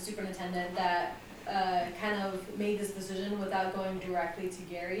had a superintendent that kind of made this decision without going directly to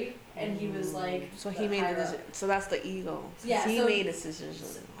Gary, and he was like. So he made the decision. So that's the ego. Yeah, he so, made a decision.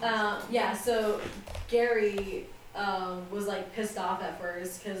 Yeah, so Gary was like pissed off at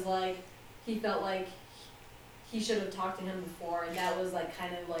first because like he felt like he should have talked to him before, and that was like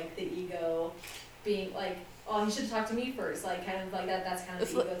kind of like the ego being like, oh, he should have talked to me first, like kind of like that. That's kind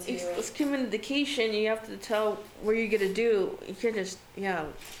of the ego too. It's communication. You have to tell what you're gonna do. You can't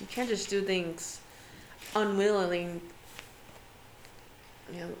just do things unwillingly.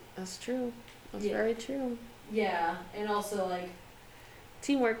 Yeah, that's true. That's very true. Yeah, and also like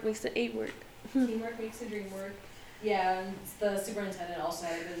teamwork makes the eight work. Teamwork makes the dream work. Yeah, and the superintendent also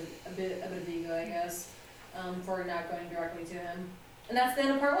had a bit of ego, I guess, for not going directly to him. And that's the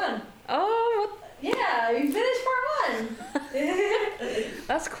end of part 1. Oh, yeah, we finished part 1.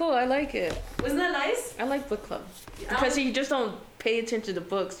 That's cool. I like it. Wasn't that nice? I like book club because you just don't pay attention to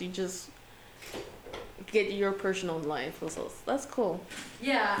books. You just get your personal life. That's cool.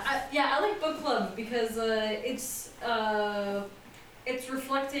 Yeah, I like book club because it's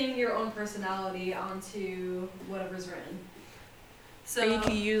reflecting your own personality onto whatever's written. So and you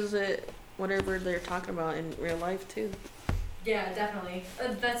can use it whatever they're talking about in real life too. Yeah, definitely.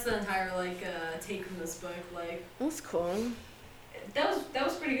 That's the entire like take from this book. Like that's cool. That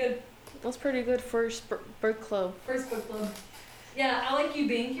was pretty good. That's pretty good first book club. First book club. Yeah, I like you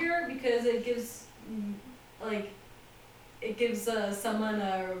being here because it gives someone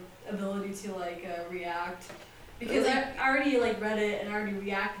a ability to like react. Because I already like read it and I already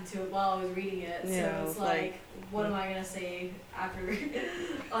reacted to it while I was reading it. Yeah, so it's like, what am I gonna say after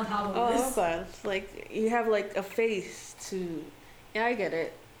on top of this? Oh, but like you have like a face to. Yeah, I get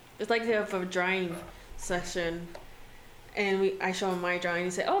it. It's like they have a drawing session, and I show them my drawing.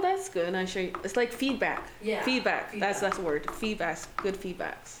 You say, "Oh, that's good." And I show you. It's like feedback. Yeah. Feedback. That's the word. Feedbacks. Good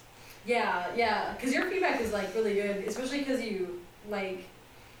feedbacks. Yeah. Because your feedback is like really good, especially because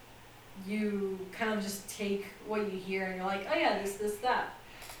you kind of just take what you hear and you're like, oh yeah, this, that.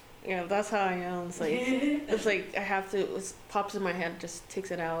 Yeah, that's how I am. It's like it's like I have to. It pops in my head, just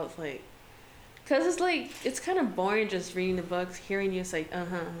takes it out. It's like, cause it's like it's kind of boring just reading the books, hearing you say and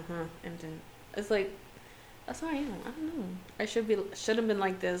then it's like that's how I am. I don't know. I should have been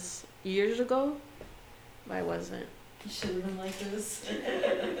like this years ago, but I wasn't. You should have been like this.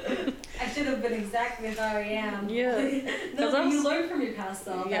 I should have been exactly as I am. Yeah. No, but you learned from your past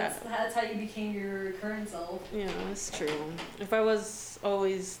self. Yeah. That's how you became your current self. Yeah, that's true. If I was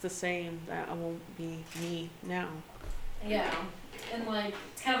always the same, that I won't be me now. Yeah. And like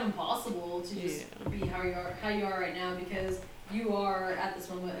it's kind of impossible to just be how you are right now because you are at this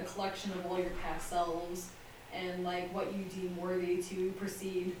moment a collection of all your past selves and like what you deem worthy to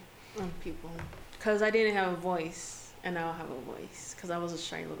proceed on people. Because I didn't have a voice. And now I have a voice because I was a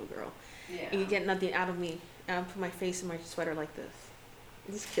shy little girl. Yeah. And you get nothing out of me. And I put my face in my sweater like this.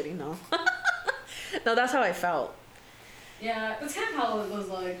 Just kidding, no. No, that's how I felt. Yeah, that's kind of how it was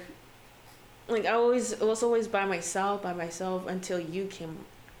like. Like I was always by myself until you came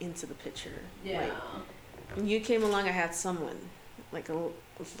into the picture. Yeah. Like, when you came along, I had someone. like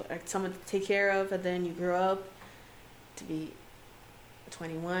someone to take care of, and then you grow up to be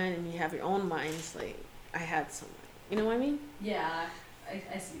 21 and you have your own mind. It's like I had someone. You know what I mean? Yeah,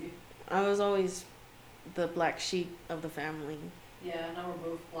 I see. I was always the black sheep of the family. Yeah, now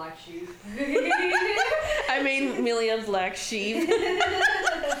we're both black sheep. I made Amelia black sheep.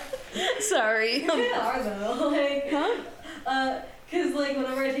 Sorry. You really are though. Like, Huh? Cause like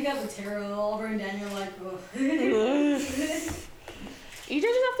whenever I take out the tarot, Oliver and Daniel are like, ugh. You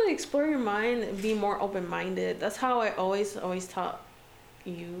just have to explore your mind and be more open-minded. That's how I always taught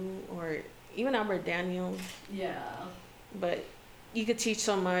you, or even Albert Daniel. Yeah. But you could teach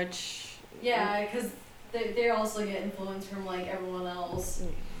so much. Yeah, because they also get influence from like everyone else.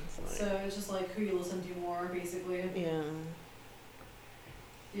 So it's just like who you listen to more, basically. Yeah.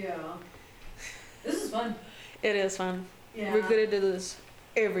 Yeah. This is fun. It is fun. Yeah. We're gonna do this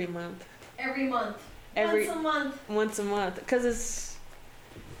every month. Every month. Every Once a month. Once a month, because it's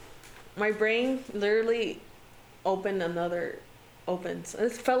my brain literally opens.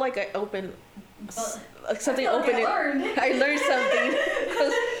 It felt like I opened something. I learned. I learned something.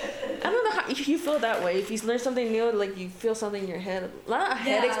 I don't know how you feel that way. If you learn something new, like you feel something in your head. Not a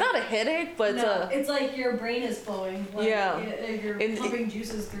headache. It's not a headache, but no, it's like your brain is flowing. Like, yeah, you're pumping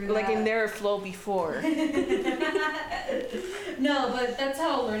juices through like that. it never flowed before. No, but that's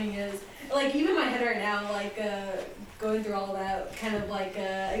how learning is. Like even my head right now, like going through all that, kind of like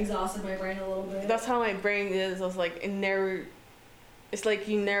exhausted my brain a little bit. That's how my brain is. I was like, it never. It's like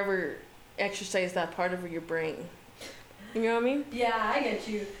you never exercise that part of your brain. You know what I mean? Yeah, I get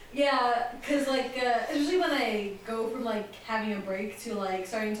you. Yeah, cause like usually when I go from like having a break to like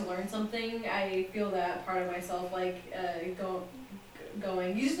starting to learn something, I feel that part of myself like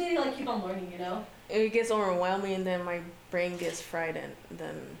going. You just need to like keep on learning, you know. It gets overwhelming, and then my brain gets fried, and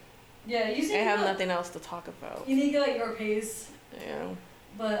then yeah, you just I have nothing else to talk about. You need to go at your pace. Yeah.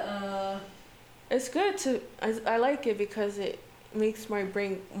 But it's good to. I like it because it makes my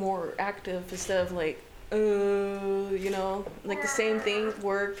brain more active instead of like. You know, like the same thing,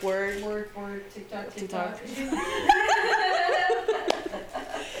 work, TikTok.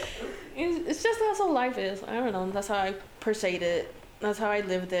 It's just that's how life is. I don't know. That's how I perceived it. That's how I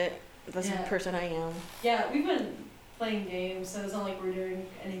lived it. That's the person I am. Yeah, we've been playing games, so it's not like we're doing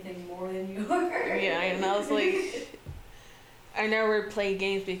anything more than you are. Yeah, and I was like, I never play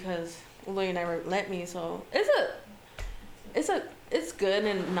games because Lily never let me. So it's good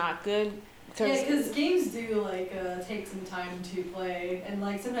and not good. Yeah, because games do like take some time to play, and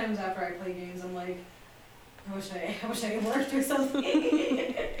like sometimes after I play games, I'm like, I wish I worked or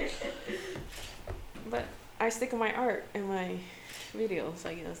something. But I stick to my art and my videos,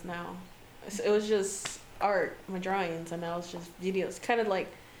 I guess now. It was just art, my drawings, and now it's just videos. Kind of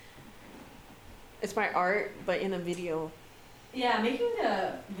like it's my art, but in a video. Yeah, making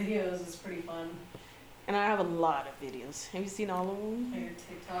videos is pretty fun. And I have a lot of videos. Have you seen all of them? Your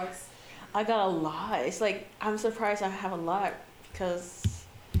TikToks. I got a lot. It's like I'm surprised I have a lot because.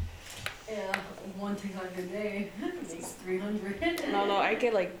 Yeah, one TikTok a day makes 300. No, I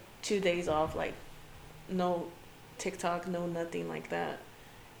get like 2 days off, like no TikTok, no nothing like that.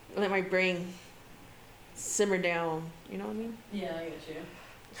 Let my brain simmer down. You know what I mean? Yeah, I get you.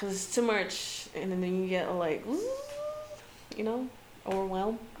 Because it's too much, and then you get like, you know,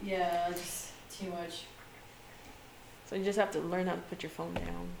 overwhelmed. Yeah, just too much. So you just have to learn how to put your phone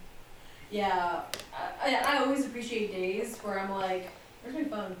down. Yeah, I always appreciate days where I'm like, where's my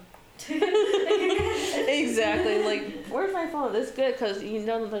phone? Exactly. Like, where's my phone? That's good because you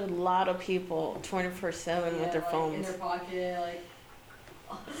know there's a lot of people 24/7 with their phones in their pocket. Like,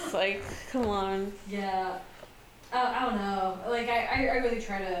 it's like, come on. Yeah, I don't know. Like, I really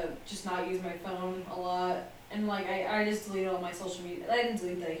try to just not use my phone a lot, and like I just deleted all my social media. I didn't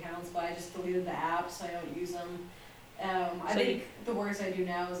delete the accounts, but I just deleted the apps. So I don't use them. I think the worst I do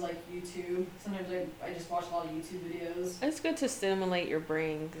now is like YouTube. Sometimes I just watch a lot of YouTube videos. It's good to stimulate your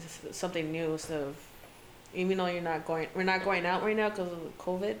brain, something new. So, even though we're not going out right now because of the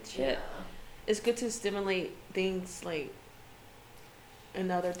COVID shit. Yeah. It's good to stimulate things like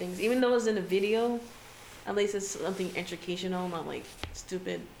and other things. Even though it's in a video, at least it's something educational, not like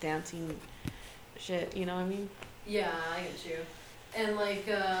stupid dancing shit. You know what I mean? Yeah, I get you. And like.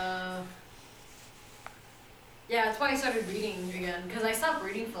 Yeah, that's why I started reading again, because I stopped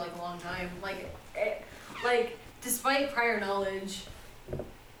reading for like a long time. Like despite prior knowledge,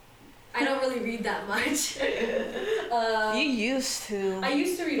 I don't really read that much. You used to. I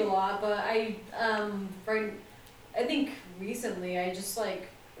used to read a lot, but I think recently I just like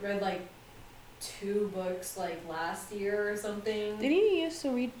read like 2 books like last year or something. Did you used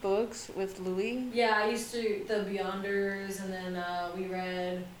to read books with Louis? Yeah, I used to the Beyonders, and then we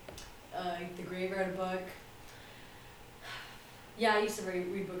read the Graveyard book. Yeah, I used to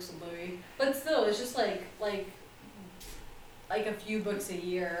read books with Louis, but still, it's just like a few books a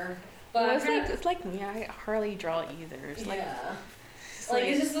year. But Well, it's like me. I hardly draw either. It's like yeah,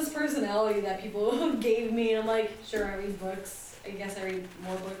 it's just this personality that people gave me, and I'm like, sure, I read books. I guess I read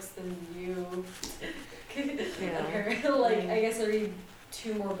more books than you. Yeah. I guess I read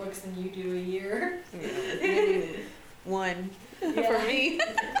 2 more books than you do a year. maybe 1 for me.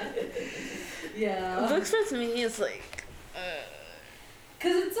 Yeah. Books with me is like.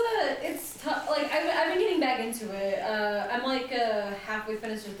 Cause it's tough. Like I've been getting back into it. I'm like halfway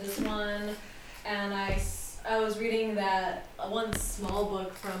finished with this one, and I was reading that one small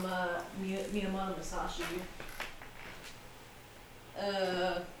book from Minamoto Musashi.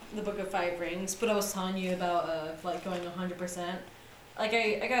 The Book of 5 Rings. But I was telling you about like going 100%. Like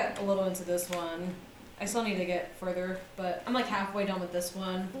I got a little into this one. I still need to get further, but I'm like halfway done with this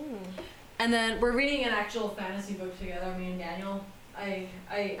one. And then we're reading an actual fantasy book together, me and Daniel. I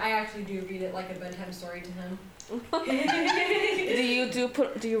actually do read it like a bedtime story to him.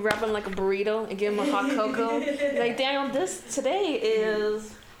 Do you wrap him like a burrito and give him a hot cocoa? Like, Daniel, this today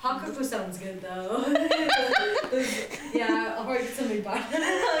is. Hot cocoa sounds good though. Yeah, I'll probably get somebody buy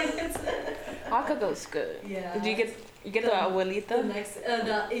it. Hot cocoa's good. Yeah. Do you get the abuelita? The next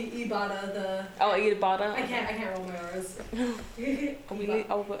the Ibarra, the Oh, Ibarra. I can't roll my R's.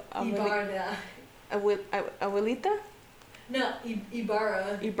 Abuelita? No,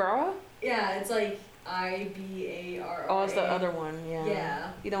 Ibarra. Ibarra? Yeah, it's like Ibarra. Oh, it's the other one. Yeah.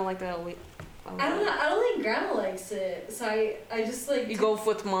 Yeah. You don't like the I don't know. I don't think Grandma likes it, so I just like. You go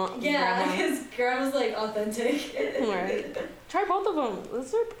with mom. Yeah, because Grandma's like authentic. Right. Try both of them.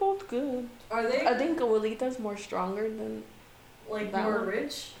 Those are both good. Are they? I think Abuelita's more stronger than. Like that more one.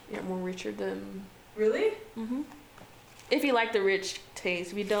 rich. Yeah, more richer than. Really? Mhm. If you like the rich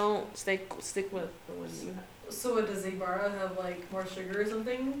taste, if you don't, stick with the one you have. So what, does Ibarra have like more sugar or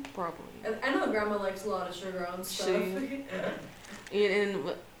something? Probably. I know Grandma likes a lot of sugar on stuff. And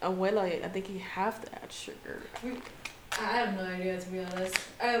Abuela, I think you have to add sugar. I have no idea, to be honest.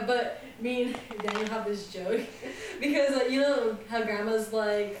 But me and Daniel have this joke because you know how Grandma's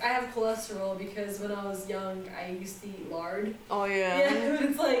like, I have cholesterol because when I was young I used to eat lard. Oh yeah. Yeah,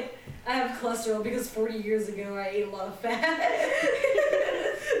 it's like I have cholesterol because 40 years ago I ate a lot of fat.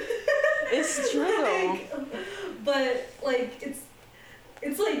 It's true though. But like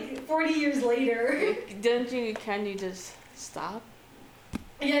it's like 40 years later. Can you just stop?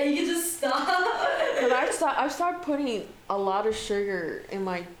 Yeah, you can just stop. Cause I started putting a lot of sugar in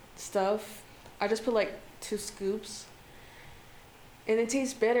my stuff. I just put like 2 scoops, and it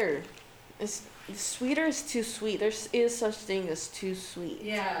tastes better. It's sweeter is too sweet. There is such thing as too sweet.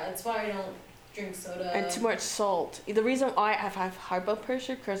 Yeah, that's why I don't drink soda. And too much salt. The reason why I have high blood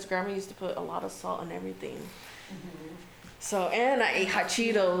pressure, because Grandma used to put a lot of salt on everything. Mm-hmm. So, and I ate hot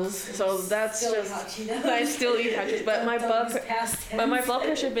Cheetos, so that's still just. hot Cheetos. I still eat hot Cheetos, but my blood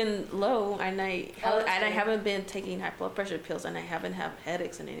pressure tense. been low, and I Oh, that's good. haven't been taking high blood pressure pills, and I haven't had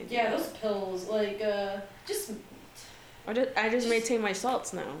headaches and anything. Yeah, those pills, like, just I just maintain my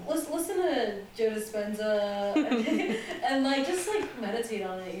salts now. listen to Joe Dispenza and like just like meditate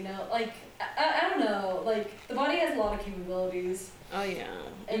on it, you know. Like I don't know, like the body has a lot of capabilities, Oh yeah.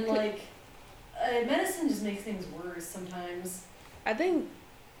 and like medicine just makes things worse sometimes. I think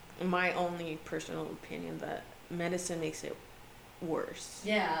my only personal opinion that medicine makes it worse.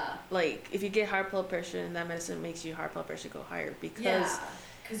 Yeah. Like if you get high blood pressure and that medicine makes your high blood pressure go higher because. Yeah.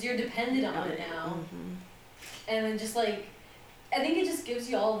 Because you're dependent on it now. Mhm. And then just like, I think it just gives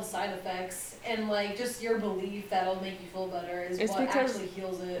you all the side effects, and like just your belief that it'll make you feel better is It's what because actually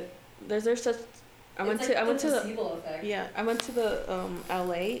heals it. There's such. I went It's to like I went the to the placebo effect. yeah I went to the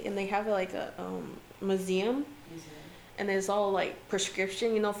LA, and they have like a museum, and it's all like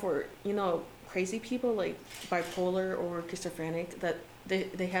prescription, you know, for crazy people like bipolar or schizophrenic, that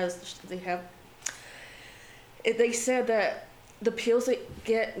they said that the pills they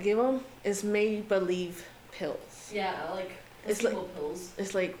give them is make believe pills. Yeah, like It's placebo pills.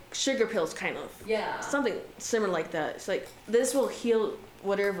 It's like sugar pills, kind of. Yeah. Something similar like that. It's like this will heal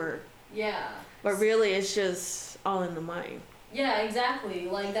whatever, Yeah. but really it's just all in the mind. Yeah, exactly.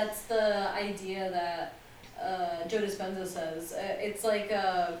 Like that's the idea that Joe Dispenza says. It's like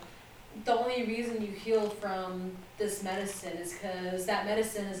the only reason you heal from this medicine is because that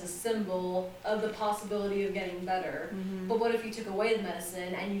medicine is a symbol of the possibility of getting better. Mm-hmm. But what if you took away the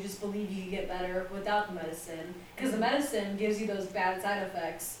medicine and you just believe you could get better without the medicine? Because the medicine gives you those bad side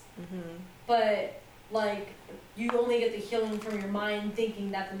effects. Mm-hmm. But, like, you only get the healing from your mind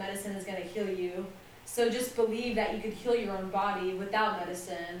thinking that the medicine is going to heal you. So just believe that you could heal your own body without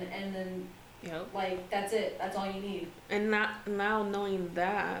medicine, and then, Yep. like, that's it. That's all you need. And now knowing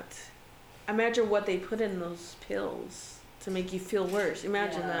that, imagine what they put in those pills to make you feel worse.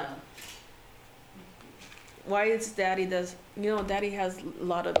 Imagine that. Why is Daddy does? Daddy has a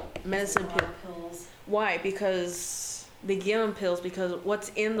lot of medicine pills. Why? Because they give him pills because what's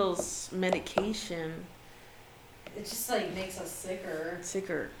in those medication? It just, like, makes us sicker.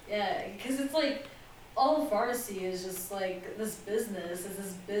 Sicker. Yeah, because it's like, all pharmacy is just like this business. It's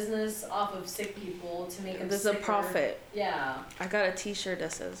this business off of sick people to make them There's sicker. a profit. Yeah. I got a T-shirt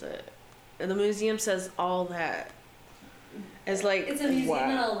that says it. And the museum says all that. It's like, It's a museum wow.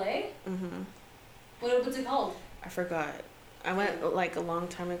 in LA? Mm-hmm. What's it called? I forgot. I went like a long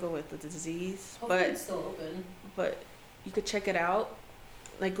time ago with the disease, Hopefully it's still open. but you could check it out.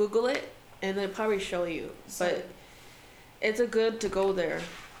 Like Google it, and it'll probably show you. But it's a good to go there,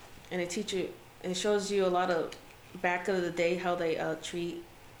 and it shows you a lot of back of the day how they treat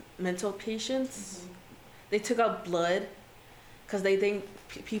mental patients. Mm-hmm. They took out blood because they think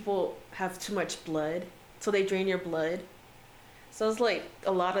people have too much blood, so they drain your blood. So it's like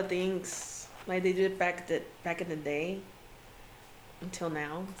a lot of things like they did back in the day until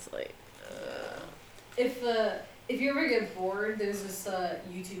now. It's like if you ever get bored, there's this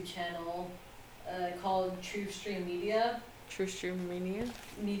YouTube channel called Truth Stream Media. True Stream Mania.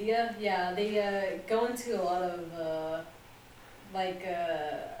 Media, yeah, they go into a lot of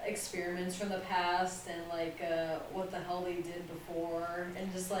experiments from the past and what the hell they did before,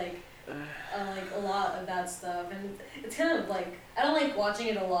 and just like a lot of that stuff. And it's kind of like, I don't like watching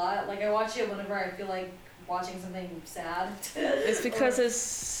it a lot. Like, I watch it whenever I feel like watching something sad. It's because it's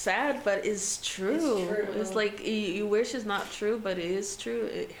sad, but it's true. It's true. It's like you wish it's not true, but it is true.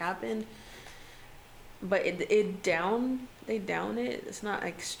 It happened. But they down it. It's not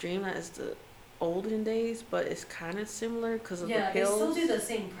extreme as the olden days, but it's kind of similar because of the pills. Yeah, they still do the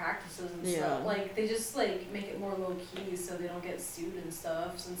same practices and Yeah. stuff. Like, they just make it more low key so they don't get sued and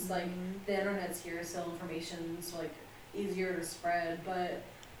stuff. Since the internet's here, so information's easier to spread. But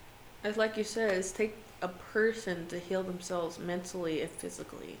it's like you said, it's take a person to heal themselves mentally and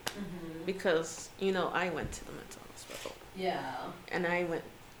physically. mm-hmm. Because I went to the mental hospital. Yeah. And I went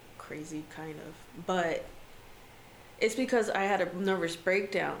crazy, kind of, but it's because I had a nervous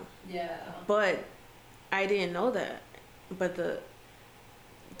breakdown. Yeah. But I didn't know that. But the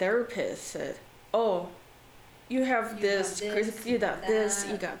therapist said, "Oh, you have this, you got this,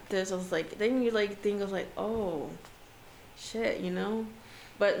 you got this." I was like, then you think of oh, shit,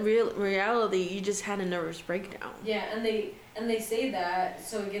 But reality, you just had a nervous breakdown. Yeah, and they say that,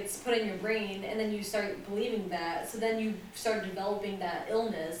 so it gets put in your brain, and then you start believing that. So then you start developing that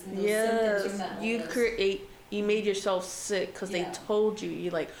illness and those symptoms from that illness. You made yourself sick because Yeah. they told you.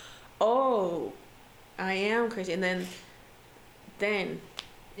 You're like, oh, I am crazy, and then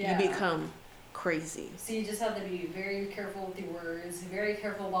Yeah. you become crazy. So you just have to be very careful with your words, very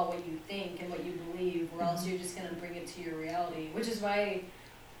careful about what you think and what you believe, or else you're just gonna bring it to your reality. Which is why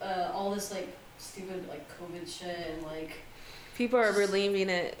all this stupid COVID shit and people are believing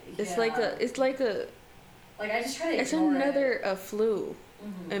it. It's like a I just try to it's ignore another it. flu,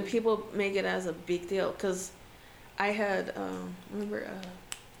 Mm-hmm. and people make it as a big deal. Cause I had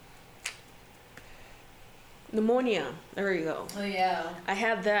pneumonia. There you go. Oh yeah. I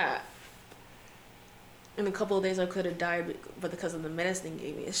had that. In a couple of days, I could have died, but because of the medicine they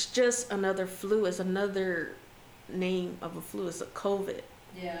gave me. It's just another flu. It's another name of a flu. It's a COVID.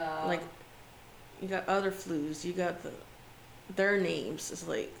 Yeah. You got other flus. You got their names. It's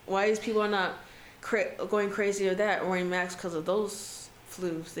like, why is people not going crazy with that, wearing masks because of those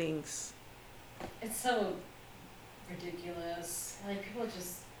flu things? It's so ridiculous. People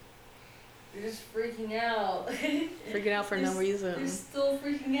they're just freaking out. Freaking out for no They're reason. still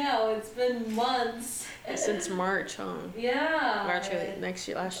freaking out. It's been months. Since March, huh? Yeah. March of last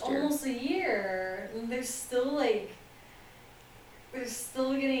year. Almost a year. And they're still they're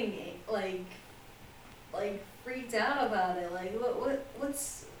still getting freaked out about it.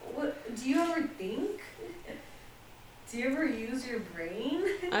 What do you ever think? Do you ever use your brain?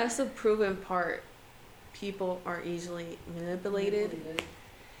 That's the proven part. People are easily manipulated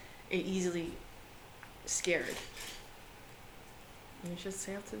and easily scared. You just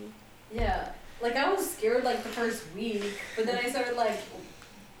have to be. Yeah. I was scared the first week, but then I started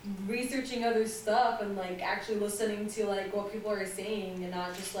researching other stuff and like actually listening to like what people are saying and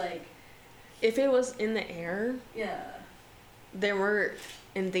not just like If it was in the air, yeah. then we're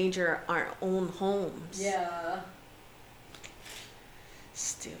in danger of our own homes. Yeah.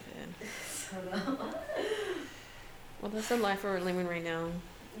 Stupid. So no. Well, that's the life we're living right now.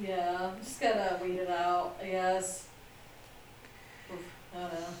 Yeah, just gotta wait it out, I guess. Oof, I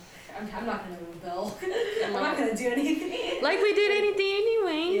don't know. I'm not gonna rebel. I'm not gonna do anything. Like we did anything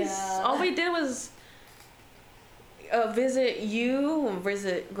anyways. Yeah. All we did was visit you, or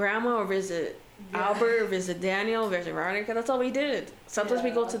visit Grandma, or visit Albert, or visit Daniel, visit Veronica. That's all we did. Sometimes we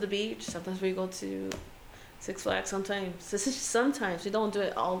go Yeah. to the beach. Sometimes we go to Six Flags. Sometimes we don't do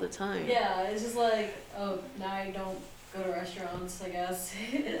it all the time. Yeah, it's just like, oh, now I don't go to restaurants, I guess.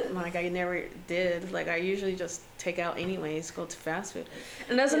 Like I never did. Like I usually just take out anyways. Go to fast food,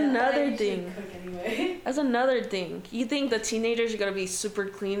 and that's Yeah, I another usually thing. Cook anyway. That's another thing. You think the teenagers are gonna be super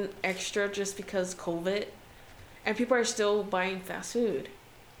clean extra just because COVID, and people are still buying fast food.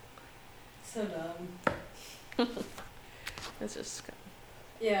 So dumb. It's just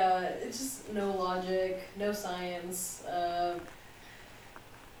Yeah, it's just no logic, no science.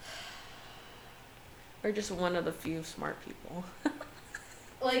 we're just one of the few smart people.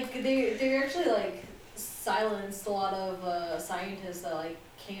 Like they actually like silenced a lot of scientists that like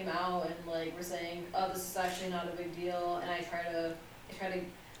came out and like were saying, oh, this is actually not a big deal, and I try to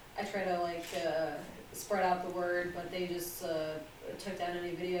like spread out the word, but they just took down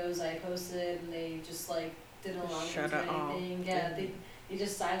any videos I posted, and they just like didn't allow me to Shut do it off. anything. Yeah, they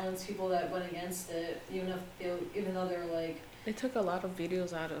just silenced people that went against it, even though they were like. They took a lot of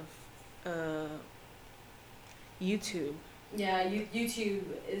videos out of YouTube. Yeah, YouTube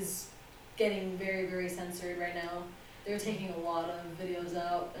is getting very, very censored right now. They're taking a lot of videos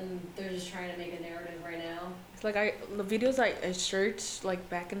out, and they're just trying to make a narrative right now. It's like the videos I searched like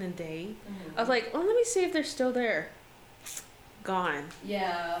back in the day. I was like, oh, let me see if they're still there. Gone.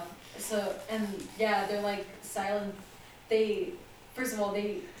 Yeah. So yeah, they're like silent. They first of all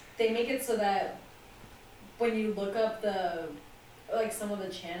they make it so that when you look up like some of the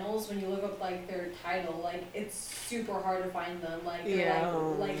channels, when you look up like their title, like it's super hard to find them. Like they're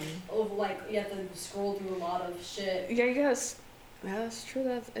like you have to scroll through a lot of shit. Yeah, yes, that's true.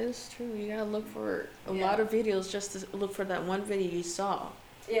 That is true. You gotta look for a lot of videos just to look for that one video you saw.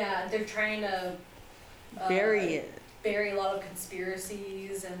 Yeah, they're trying to Bury it. Bury a lot of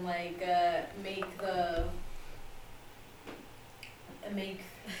conspiracies and like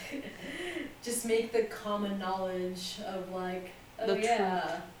make the common knowledge of like, oh The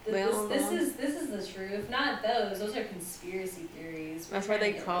yeah, this truth. this is the truth. Not those are conspiracy theories. That's why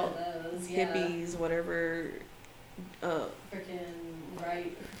they We're trying to call get rid of those. Yeah. hippies, whatever. Freaking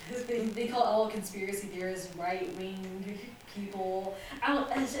right. they call all conspiracy theorists right wing people.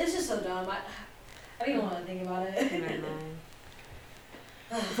 It's just so dumb. I don't even want to think about it. I don't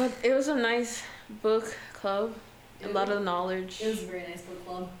know. But it was a nice book club. A lot of knowledge. It was a very nice book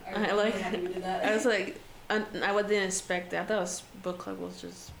club. I like. Happy we did that. I was like, I didn't expect that. I thought book club was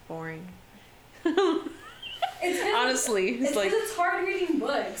just boring. Honestly, it's like it's hard reading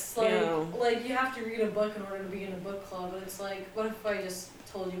books. Like Yeah. like you have to read a book in order to be in a book club. And it's like, what if I just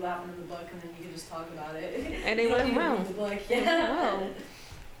told you what happened in the book and then you could just talk about it? And it You don't went need to well. read the book. It went Yeah. well.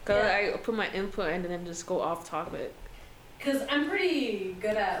 Cause Yeah. I put my input and then just go off topic. Cause I'm pretty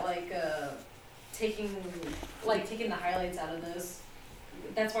good at like taking the highlights out of this.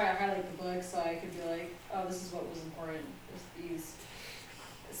 That's why I highlight the book, so I could be like, oh, this is what was important. Just these.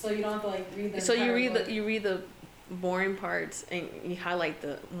 So you don't have to like read the. So you entire read the boring parts and you highlight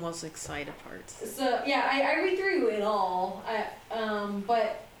the most excited parts. So yeah, I read through it all.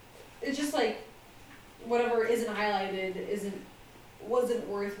 But it's just like whatever isn't highlighted wasn't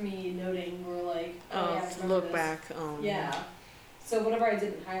worth me noting or like Oh, yeah, I to remember look this. back. Yeah. So whatever I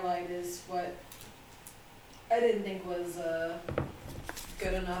didn't highlight is what I didn't think was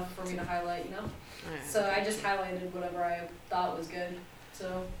good enough for me to highlight, you know? Alright. So I just highlighted whatever I thought was good.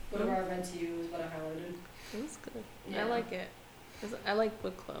 So whatever I read to you is what I highlighted. That's good. Yeah. I like it. 'Cause I like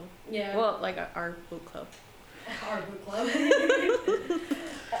book club. Yeah. Well, like our book club. Our book club.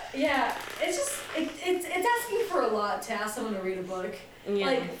 Yeah, it's just it's asking for a lot to ask someone to read a book. Yeah.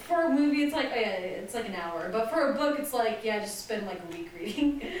 Like for a movie, it's like oh, yeah, it's like an hour, but for a book, it's like yeah, just spend like a week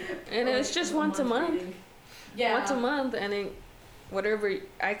reading. And Or, it's like, just once a month. reading. Yeah. Once a month, and then whatever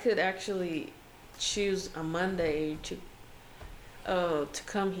I could actually choose a Monday to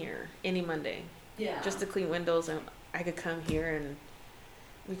come here any Monday, Yeah. just to clean windows, and I could come here and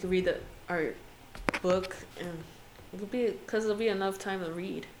we could read our book, and it'll be enough time to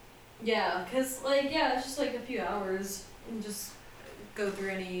read. Yeah, cause like yeah, it's just like a few hours and just go through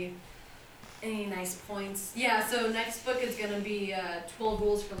any nice points. Yeah, so next book is gonna be 12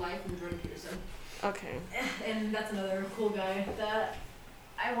 Rules for Life from Jordan Peterson. Okay. And that's another cool guy that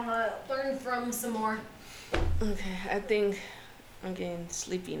I wanna learn from some more. Okay, I think I'm getting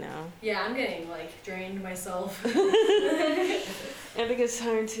sleepy now. Yeah, I'm getting like drained myself. I think it's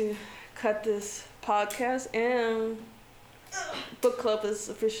time to cut this podcast, and book club is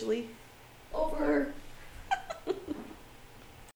officially over.